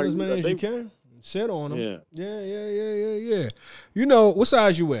 Yeah, sell as many as you can. Sit on them. Yeah. What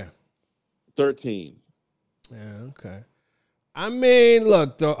size you wear? 13. Yeah, okay. I mean,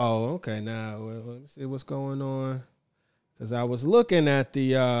 look, okay. Now let me see what's going on, because I was looking at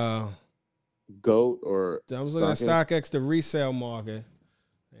the GOAT or I was looking at StockX, the resale market.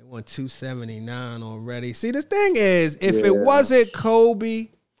 They want 279 already. See, the thing is, if it wasn't Kobe,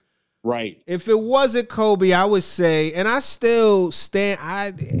 right? If it wasn't Kobe, I would say, and I still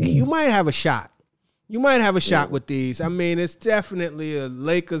stand. You might have a shot. You might have a shot with these. I mean, it's definitely a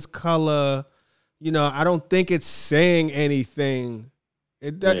Lakers color. I don't think it's saying anything.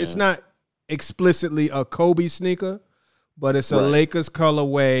 It's not explicitly a Kobe sneaker, but it's a Lakers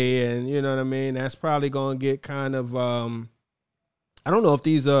colorway, and you know what I mean? That's probably going to get kind of, I don't know if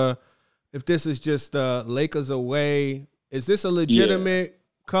this is just Lakers away. Is this a legitimate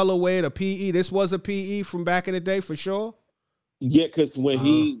colorway, the PE? This was a PE from back in the day for sure? Yeah, because when Uh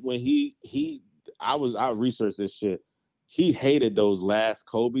he I researched this shit. He hated those last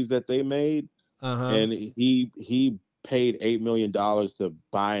Kobe's that they made, huh. and he paid $8 million to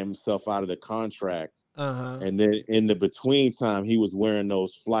buy himself out of the contract. Uh huh. And then in the between time, he was wearing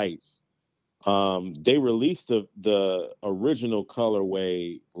those flights. They released the original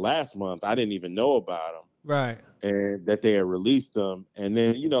colorway last month. I didn't even know about them, Right. and that they had released them. And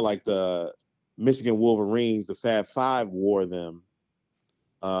then like the Michigan Wolverines, the Fab Five wore them,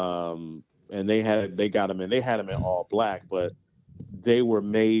 and they got them, and they had them in all black, but they were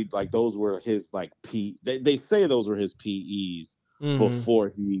made like those were his like they say those were his PEs Mm-hmm. before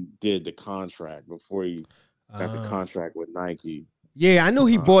he did the contract, before he got the Uh, contract with Nike. yeah, I knew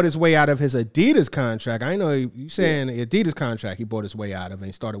he Uh, bought his way out of his Adidas contract. I know you yeah. saying the Adidas contract he bought his way out of, and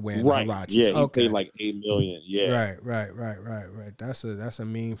he started wearing the Right. Huaraches. Yeah, he paid Okay. like 8 million. Yeah. Right. That's a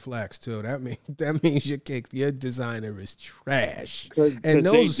mean flex too. That means your designer is trash, and Because they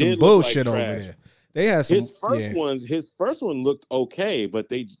those are some did look like bullshit over trash. there. They had some, yeah. His first one looked okay, but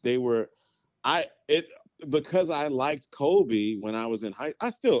they were I it because I liked Kobe when I was in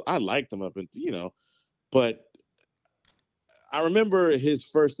I liked him up until but I remember his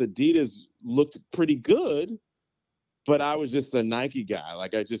first Adidas looked pretty good, but I was just a Nike guy.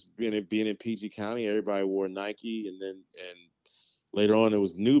 Like I just being in PG County, everybody wore Nike, and later on it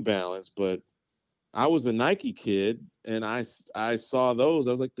was New Balance, but I was a Nike kid, and I saw those.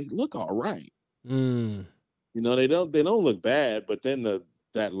 I was like, they look all right. Mm, They don't look bad, but then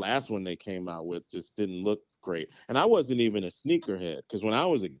that last one they came out with just didn't look great. And I wasn't even a sneakerhead because when I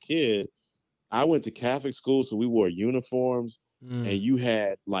was a kid, I went to Catholic school, so we wore uniforms, and mm, you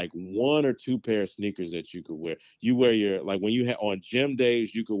had like one or two pair of sneakers that you could wear. You wear your like when you had on gym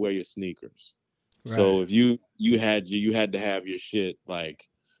days, you could wear your sneakers. right. So if you had to have your shit like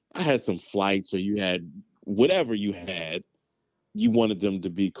I had some flights or you had whatever you had, you wanted them to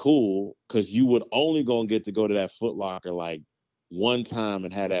be cool because you would only gonna get to go to that Foot Locker like one time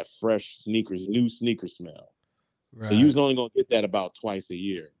and have that fresh sneakers, new sneaker smell. So you Right. was only gonna get that about twice a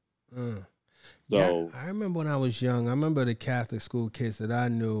year. Mm. Yeah, So I remember when I was young. I remember the Catholic school kids that I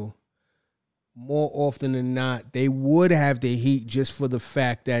knew. More often than not, they would have the heat just for the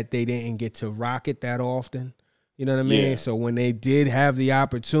fact that they didn't get to rock it that often. You know what I mean? yeah. So when they did have the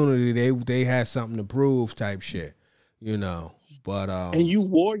opportunity, they had something to prove, type shit. You know, but And you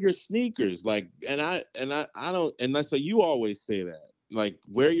wore your sneakers like and I don't and that's what you always say that like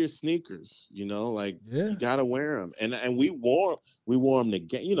wear your sneakers, like yeah, you gotta wear them. And we wore them to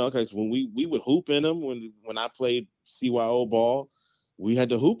get, because when we would hoop in them when I played CYO ball, we had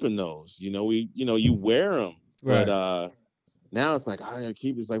to hoop in those, you wear them. But right. now it's like I gotta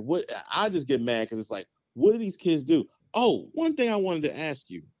keep it's like what I just get mad because it's like what do these kids do? Oh, one thing I wanted to ask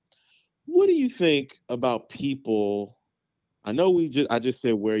you, what do you think about people? I just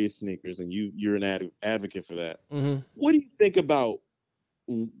said wear your sneakers, and you're an advocate for that. Mm-hmm. What do you think about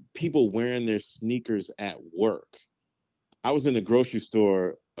people wearing their sneakers at work? I was in the grocery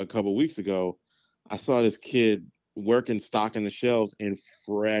store a couple weeks ago. I saw this kid working stocking the shelves in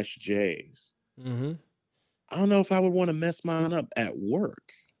fresh J's. Mm-hmm. I don't know if I would want to mess mine up at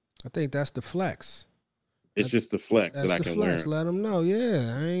work. I think that's the flex. It's just the flex that That's I the can flex. wear. Let them know.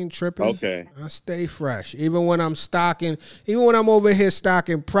 Yeah, I ain't tripping. Okay. I stay fresh. Even when I'm stocking, even when I'm over here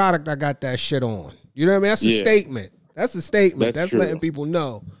stocking product, I got that shit on. You know what I mean? That's a Yeah, statement. That's a statement. that's That's letting true. people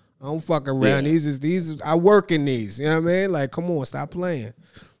know. I don't fuck around. Yeah, These I work in these. You know what I mean? Like, come on, stop playing.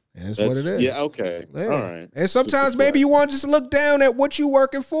 And that's what it is. yeah. Okay, all Yeah. right. And Just the sometimes maybe flex. you want to just look down at what you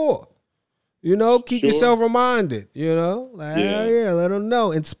working for. You know, keep Sure. yourself reminded. You know, like hell Yeah. yeah, let them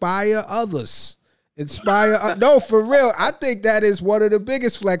know. Inspire others. No, for real. I think that is one of the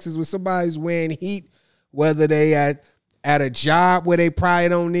biggest flexes when somebody's wearing heat, whether they at a job where they probably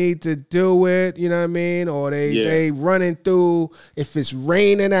don't need to do it. You know what I mean? Or Yeah. they running through if it's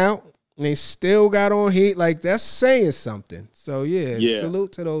raining out and they still got on heat. Like that's saying something. So yeah, Yeah.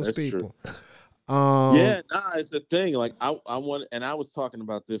 salute to those That's true. people. Um, Yeah, nah, it's the thing. Like I want, and I was talking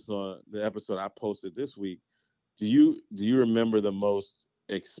about this on the episode I posted this week. Do you remember the most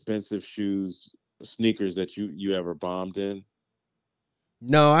expensive sneakers that you ever bombed in?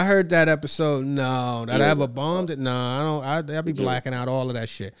 No, I heard that episode. No, that You I heard ever that? bombed it. No, I don't. I'd be Did you blacking out all of that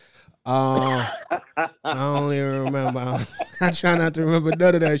shit. Uh, I don't even remember. I try not to remember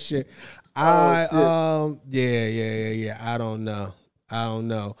none of that shit. Oh shit! Yeah. I don't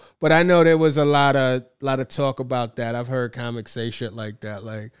know. But I know there was a lot of talk about that. I've heard comics say shit like that,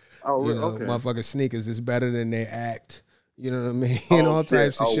 like Oh, okay. motherfucking sneakers is better than they act. You know what I mean? And Oh all shit!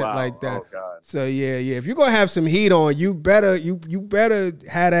 types of Oh shit wow! like that. Oh god! So yeah. If you're gonna have some heat on, you better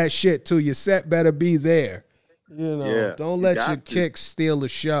have that shit too. Your set better be there. You know, Yeah, don't you let your got to. kicks steal the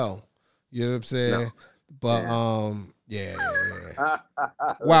show. You know what I'm saying? No. But yeah.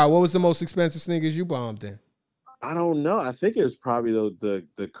 Wow, what was the most expensive sneakers you bombed in? I don't know. I think it was probably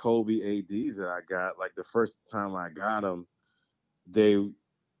the Kobe ADs that I got. Like the first time I got them,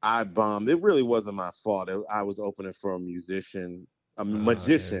 I bombed. It really wasn't my fault. I was opening for a Yeah.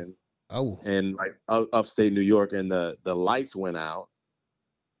 magician, Oh, in like upstate New York, and the lights went out,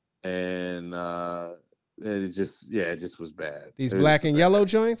 and it just was bad. these It was black just and bad. yellow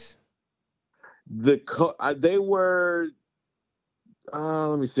joints? They were.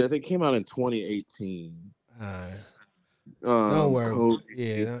 Let me see. I think it came out in 2018. Uh, don't worry. Kobe.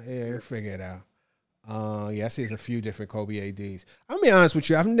 Yeah, figure it out. Yeah, I see there's a few different Kobe ADs. I'll be honest with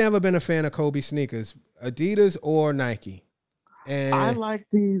you. I've never been a fan of Kobe sneakers, Adidas or Nike. I And like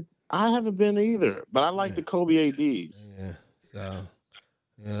these. I haven't been either, but I like yeah, the Kobe ADs. yeah. So,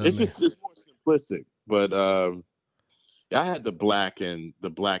 yeah, It's man. just it's more simplistic. But I had the black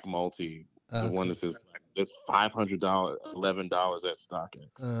multi, the one Okay. that says black. That's $500, $11 at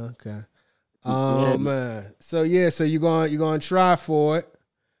StockX. Okay. Yeah, Man. So yeah, so you're going to try for it.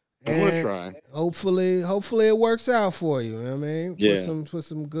 I'm gonna And try. hopefully it works out for you. You know what I mean? Yeah, Put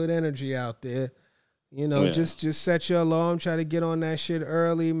some good energy out there. You know, yeah, just set your alarm, try to get on that shit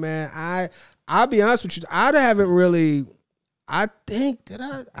early, man. I'll be honest with you, I haven't really I think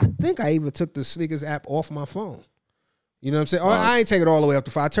I even took the sneakers app off my phone. You know what I'm saying? Or uh, I ain't take it all the way up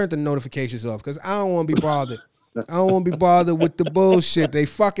to 5. I turned the notifications off because I don't want to be bothered. I don't want to be bothered with the bullshit. They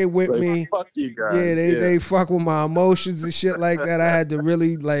fucking with like, me. fuck you Yeah, guys. they fuck with my emotions and shit like that. I had to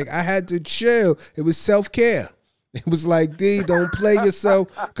really I had to chill. It was self-care. It was like, D, don't play yourself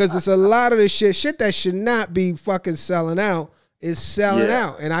because it's a lot of the shit that should not be fucking selling out is selling Yeah,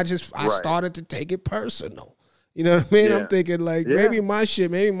 out. And I right. started to take it personal. You know what I mean? I'm Yeah, thinking like yeah. maybe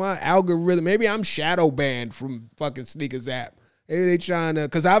maybe my algorithm, maybe I'm shadow banned from fucking sneakers app. Maybe they trying to,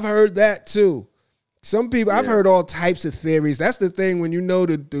 because I've heard that too. Some people, I've Yeah. heard all types of theories. That's the thing when you know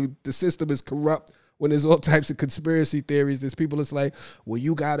the system is corrupt, when there's all types of conspiracy theories. There's people that's like, well,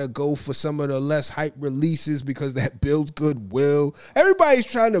 you got to go for some of the less hype releases because that builds goodwill. Everybody's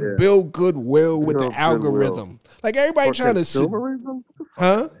trying to Yeah. build goodwill with the Build goodwill. algorithm. Like everybody For trying to, consumerism?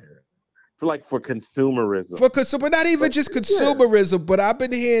 huh? For consumerism. But not even just consumerism, but I've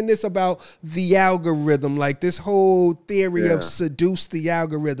been hearing this about the algorithm, like this whole theory Yeah. of seduce the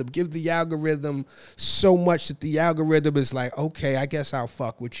algorithm, give the algorithm so much that the algorithm is like, okay, I guess I'll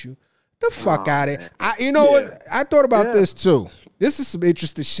fuck with you. The fuck out of it. What? I thought about this too. This is some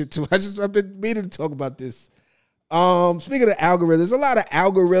interesting shit too. I've been meaning to talk about this. Speaking of algorithm, there's a lot of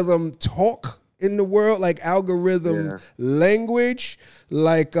algorithm talk in the world, like algorithm language,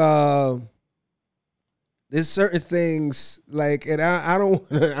 like there's certain things like, and I don't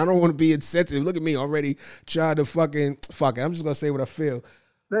want to be insensitive. Look at me already trying to fuck it. I'm just gonna say what I feel.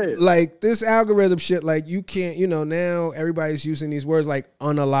 Like this algorithm shit, like you can't, now everybody's using these words like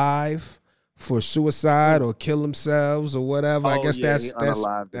unalive for suicide or kill themselves or whatever. I guess he's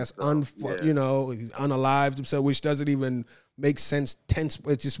unalived himself, which doesn't even make sense. Tense,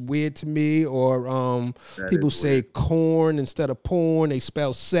 it's just weird to me. Or people say corn instead of porn. They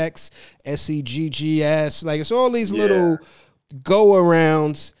spell sex, seggs. Like it's all these little go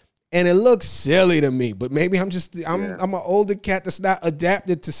arounds. And it looks silly to me, but maybe I'm an older cat that's not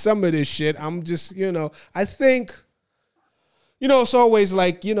adapted to some of this shit. I'm just, I think, it's always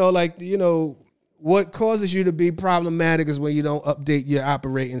like, what causes you to be problematic is when you don't update your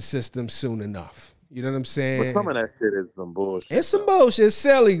operating system soon enough. You know what I'm saying? But some of that shit is some bullshit. It's some bullshit, it's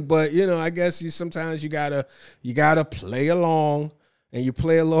silly, but I guess sometimes you gotta play along. And you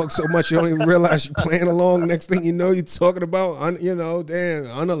play along so much you don't even realize you're playing along. Next thing you know, you're talking about,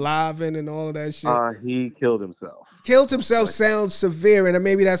 unaliving and all of that shit. He killed himself. Killed himself sounds severe, and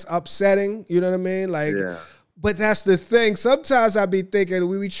maybe that's upsetting. You know what I mean? Like, but that's the thing. Sometimes I be thinking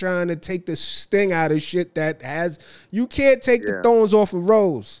we be trying to take the sting out of shit that you can't take the thorns off of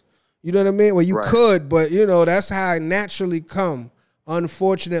rose. You know what I mean? Well, you could, but that's how it naturally come.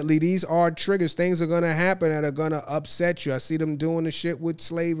 Unfortunately, these are triggers. Things are going to happen that are going to upset you. I see them doing the shit with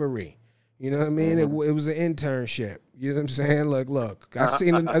slavery. You know what I mean? Mm-hmm. It was an internship. You know what I'm saying? Look. I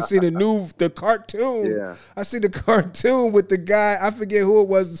seen the cartoon. Yeah. I see the cartoon with the guy. I forget who it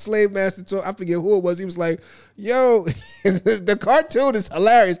was. The slave master. I forget who it was. He was like, "Yo," the cartoon is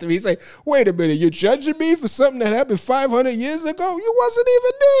hilarious to me. He's like, "Wait a minute, you're judging me for something that happened 500 years ago? You wasn't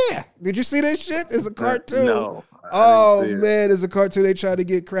even there." Did you see this shit? It's a cartoon. No. Oh man, there's a cartoon they try to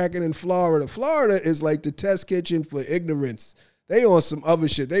get cracking in Florida. Florida is like the test kitchen for ignorance. They on some other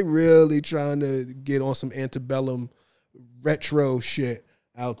shit. They really trying to get on some antebellum retro shit.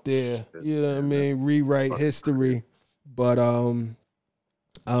 out there. You know what I mean? Rewrite history. But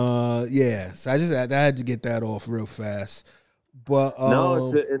yeah. So I had to get that off real fast. But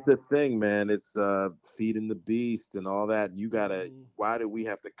No, it's a thing, man. It's feeding the beast and all that. You gotta. Why do we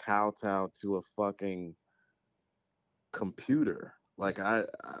have to kowtow to a fucking computer? Like I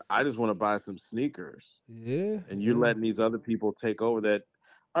just want to buy some sneakers. yeah. And you're letting these other people take over that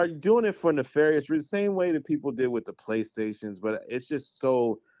are doing it for nefarious reasons, same way that people did with the PlayStations. But it's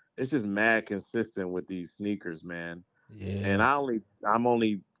just mad consistent with these sneakers, man. Yeah. And I'm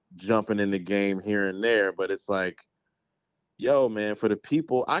only jumping in the game here and there, but it's like, yo, man, for the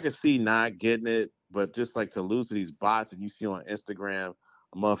people, I can see not getting it, but just like to lose to these bots, and you see on Instagram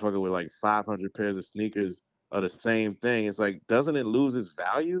a motherfucker with like 500 pairs of sneakers of the same thing. It's like, doesn't it lose its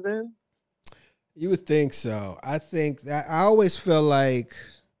value then? You would think so. I think that I always feel like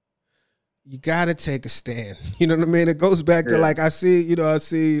you got to take a stand. You know what I mean? It goes back to like I see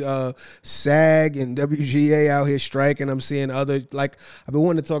SAG and WGA out here striking. I'm seeing other, like, I've been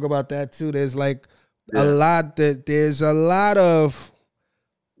wanting to talk about that too. There's like there's a lot of,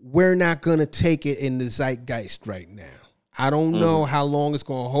 we're not going to take it in the zeitgeist right now. I don't know how long it's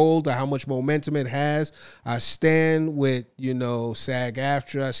going to hold or how much momentum it has. I stand with,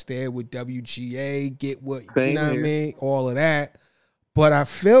 SAG-AFTRA. I stand with WGA. Get what, you know what I mean? All of that. But I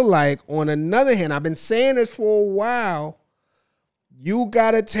feel like, on another hand, I've been saying this for a while, you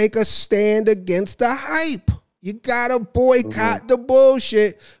got to take a stand against the hype. You got to boycott the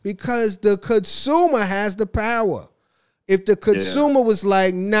bullshit, because the consumer has the power. If the consumer was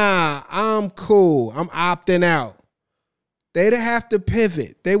like, nah, I'm cool, I'm opting out, they'd have to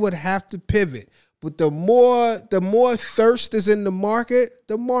pivot. They would have to pivot. But the more thirst is in the market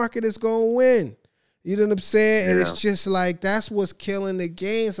is going to win. You know what I'm saying? And it's just like, that's what's killing the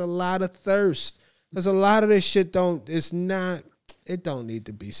game. It's a lot of thirst. Because a lot of this shit don't need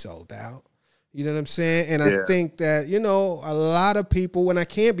to be sold out. You know what I'm saying? And I think that, a lot of people, and I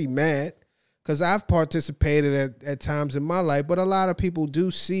can't be mad, because I've participated at times in my life, but a lot of people do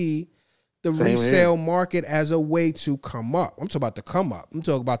see the resale market as a way to come up. I'm talking about the come up. I'm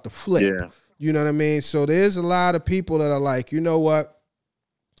talking about the flip. Yeah. You know what I mean? So there's a lot of people that are like, you know what?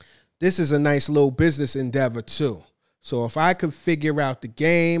 This is a nice little business endeavor too. So if I could figure out the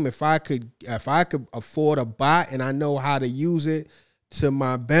game, if I could afford a bot and I know how to use it to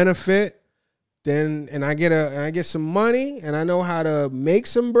my benefit, then and I get some money and I know how to make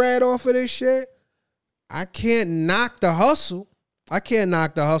some bread off of this shit, I can't knock the hustle. I can't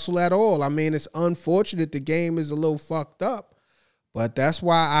knock the hustle at all. I mean, it's unfortunate the game is a little fucked up, but that's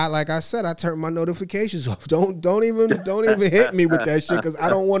why like I said, I turn my notifications off. Don't even hit me with that shit, because I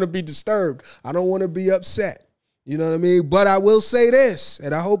don't want to be disturbed. I don't want to be upset. You know what I mean? But I will say this,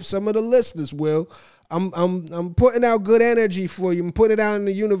 and I hope some of the listeners will. I'm putting out good energy for you. I'm putting it out in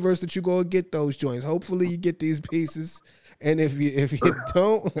the universe that you go get those joints. Hopefully you get these pieces. And if you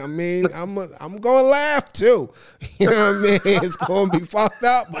don't, I mean, I'm gonna laugh too. You know what I mean? It's gonna be fucked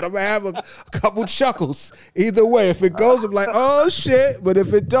up, but I'm gonna have a couple chuckles. Either way, if it goes, I'm like, oh shit. But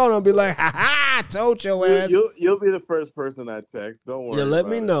if it don't, I'll be like, ha ha, I told your ass. You'll be the first person I text. Don't worry. Yeah, let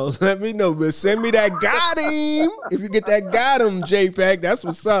me know. Let me know. But send me that got him. If you get that got him JPEG, that's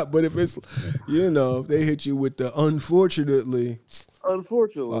what's up. But if it's, if they hit you with the unfortunately, fuck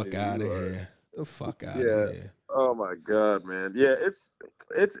out of here. The fuck out of here. Oh my God, man. Yeah, it's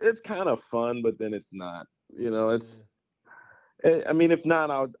kind of fun, but then it's not. I mean, if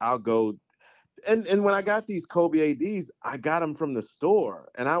not, I'll go. And when I got these Kobe ADs, I got them from the store.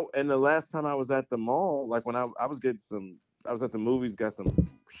 And the last time I was at the mall, like when I was at the movies, got some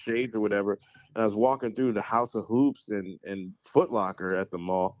shades or whatever, and I was walking through the House of Hoops and Foot Locker at the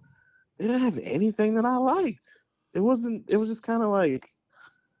mall. They didn't have anything that I liked. It was just kind of like,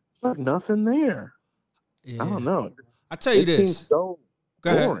 it's like nothing there. Yeah. I don't know. I tell you this. It seems so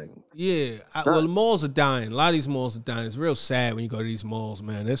boring. Yeah. Well, the malls are dying. A lot of these malls are dying. It's real sad when you go to these malls,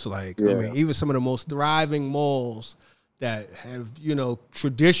 man. It's like, I mean, even some of the most thriving malls that have,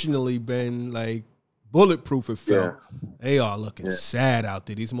 traditionally been like bulletproof, it felt. They are looking sad out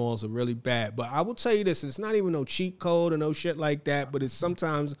there. These malls are really bad. But I will tell you this. It's not even no cheat code or no shit like that, but it's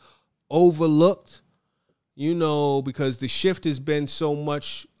sometimes overlooked. Because the shift has been so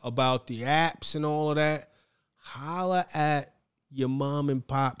much about the apps and all of that. Holla at your mom and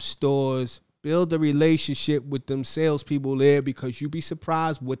pop stores. Build a relationship with them salespeople there, because you'd be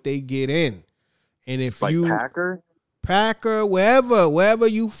surprised what they get in. And if like Packer, wherever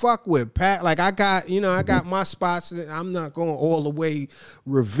you fuck with. Like I got my spots that I'm not going all the way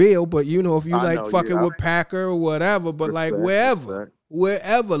reveal, but if you like fucking with Packer or whatever, but like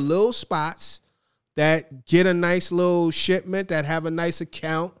wherever little spots that get a nice little shipment, that have a nice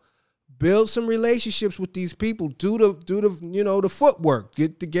account. Build some relationships with these people. Do the footwork.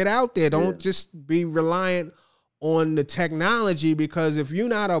 Get out there. Don't just be reliant on the technology, because if you're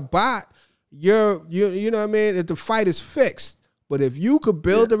not a bot, you know what I mean? If the fight is fixed. But if you could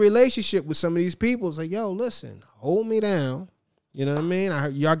build a relationship with some of these people, it's like, yo, listen, hold me down. You know what I mean?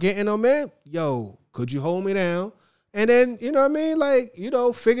 Y'all getting on me? Yo, could you hold me down? And then, you know what I mean? Like,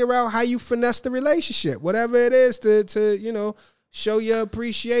 figure out how you finesse the relationship, whatever it is to show your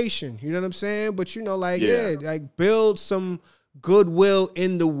appreciation. You know what I'm saying? But, like build some goodwill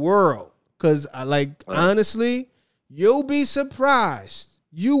in the world. Because, honestly, you'll be surprised.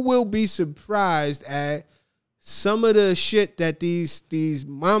 You will be surprised at some of the shit that these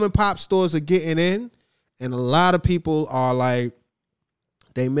mom and pop stores are getting in. And a lot of people are like,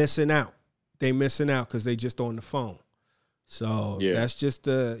 they missing out. They missing out because they just on the phone. So that's just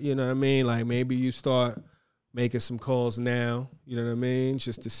you know what I mean? Like, maybe you start making some calls now, you know what I mean?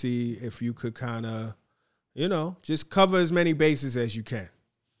 Just to see if you could kind of, just cover as many bases as you can.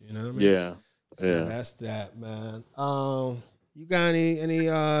 You know what I mean? Yeah. So that's that, man. You got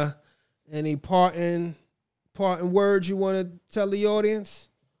any parting words you want to tell the audience?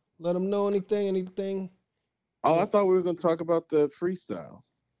 Let them know anything? Oh, I thought we were going to talk about the freestyle.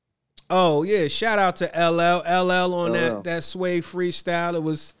 Oh, yeah. Shout out to LL on that Sway freestyle.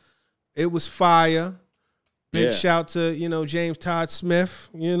 It was fire. Big shout to, James Todd Smith,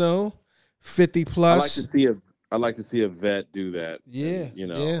 50 plus. I like to see a vet do that. Yeah.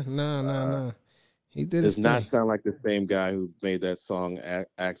 And, Nah. He did does not thing. sound like the same guy who made that song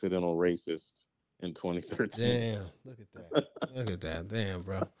Accidental Racist in 2013. Damn. Look at that. Damn,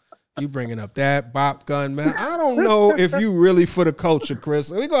 bro. You bringing up that bop gun, man. I don't know if you really for the culture,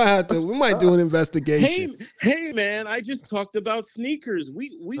 Chris. We might do an investigation. Hey, man, I just talked about sneakers.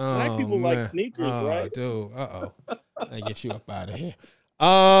 We black people like sneakers, right? Dude. I get you up out of here.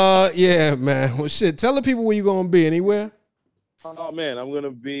 Yeah, man. Well, shit. Tell the people where you gonna be. Anywhere? Oh man, I'm gonna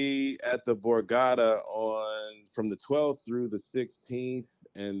be at the Borgata from the 12th through the 16th,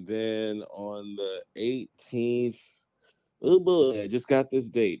 and then on the 18th. Oh boy, I just got this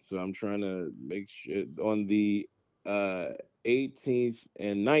date, so I'm trying to make sure on the 18th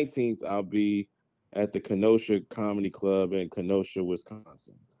and 19th I'll be at the Kenosha Comedy Club in Kenosha,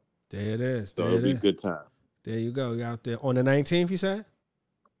 Wisconsin. There it is. So it'll be a good time. There you go. You out there on the 19th, you said?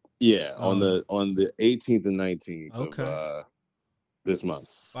 Yeah, on the 18th and 19th of this month.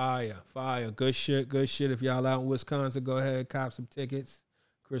 Fire. Good shit. If y'all out in Wisconsin, go ahead, cop some tickets.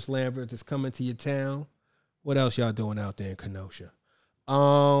 Chris Lamberth is coming to your town. What else y'all doing out there in Kenosha?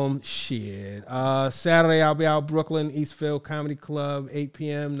 Saturday I'll be out Brooklyn, Eastfield Comedy Club, 8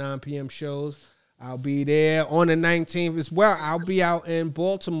 p.m., 9 p.m. shows. I'll be there on the 19th as well. I'll be out in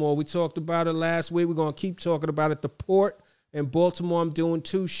Baltimore. We talked about it last week. We're going to keep talking about it. The Port in Baltimore, I'm doing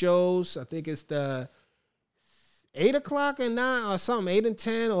 2 shows. I think it's the 8 o'clock and 9 or something, 8 and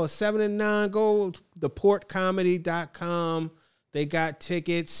 10 or 7 and 9. Go to theportcomedy.com. They got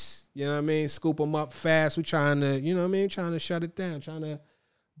tickets, you know what I mean? Scoop them up fast. We're trying to, you know what I mean? Trying to shut it down, trying to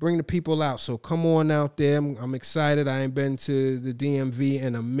bring the people out. So come on out there. I'm excited. I ain't been to the DMV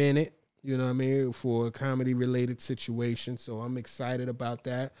in a minute, you know what I mean, for a comedy-related situation. So I'm excited about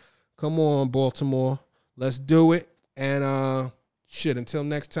that. Come on, Baltimore. Let's do it. And until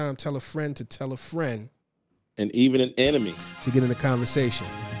next time, tell a friend to tell a friend. And even an enemy. To get in the conversation.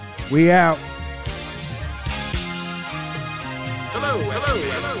 We out. Hello.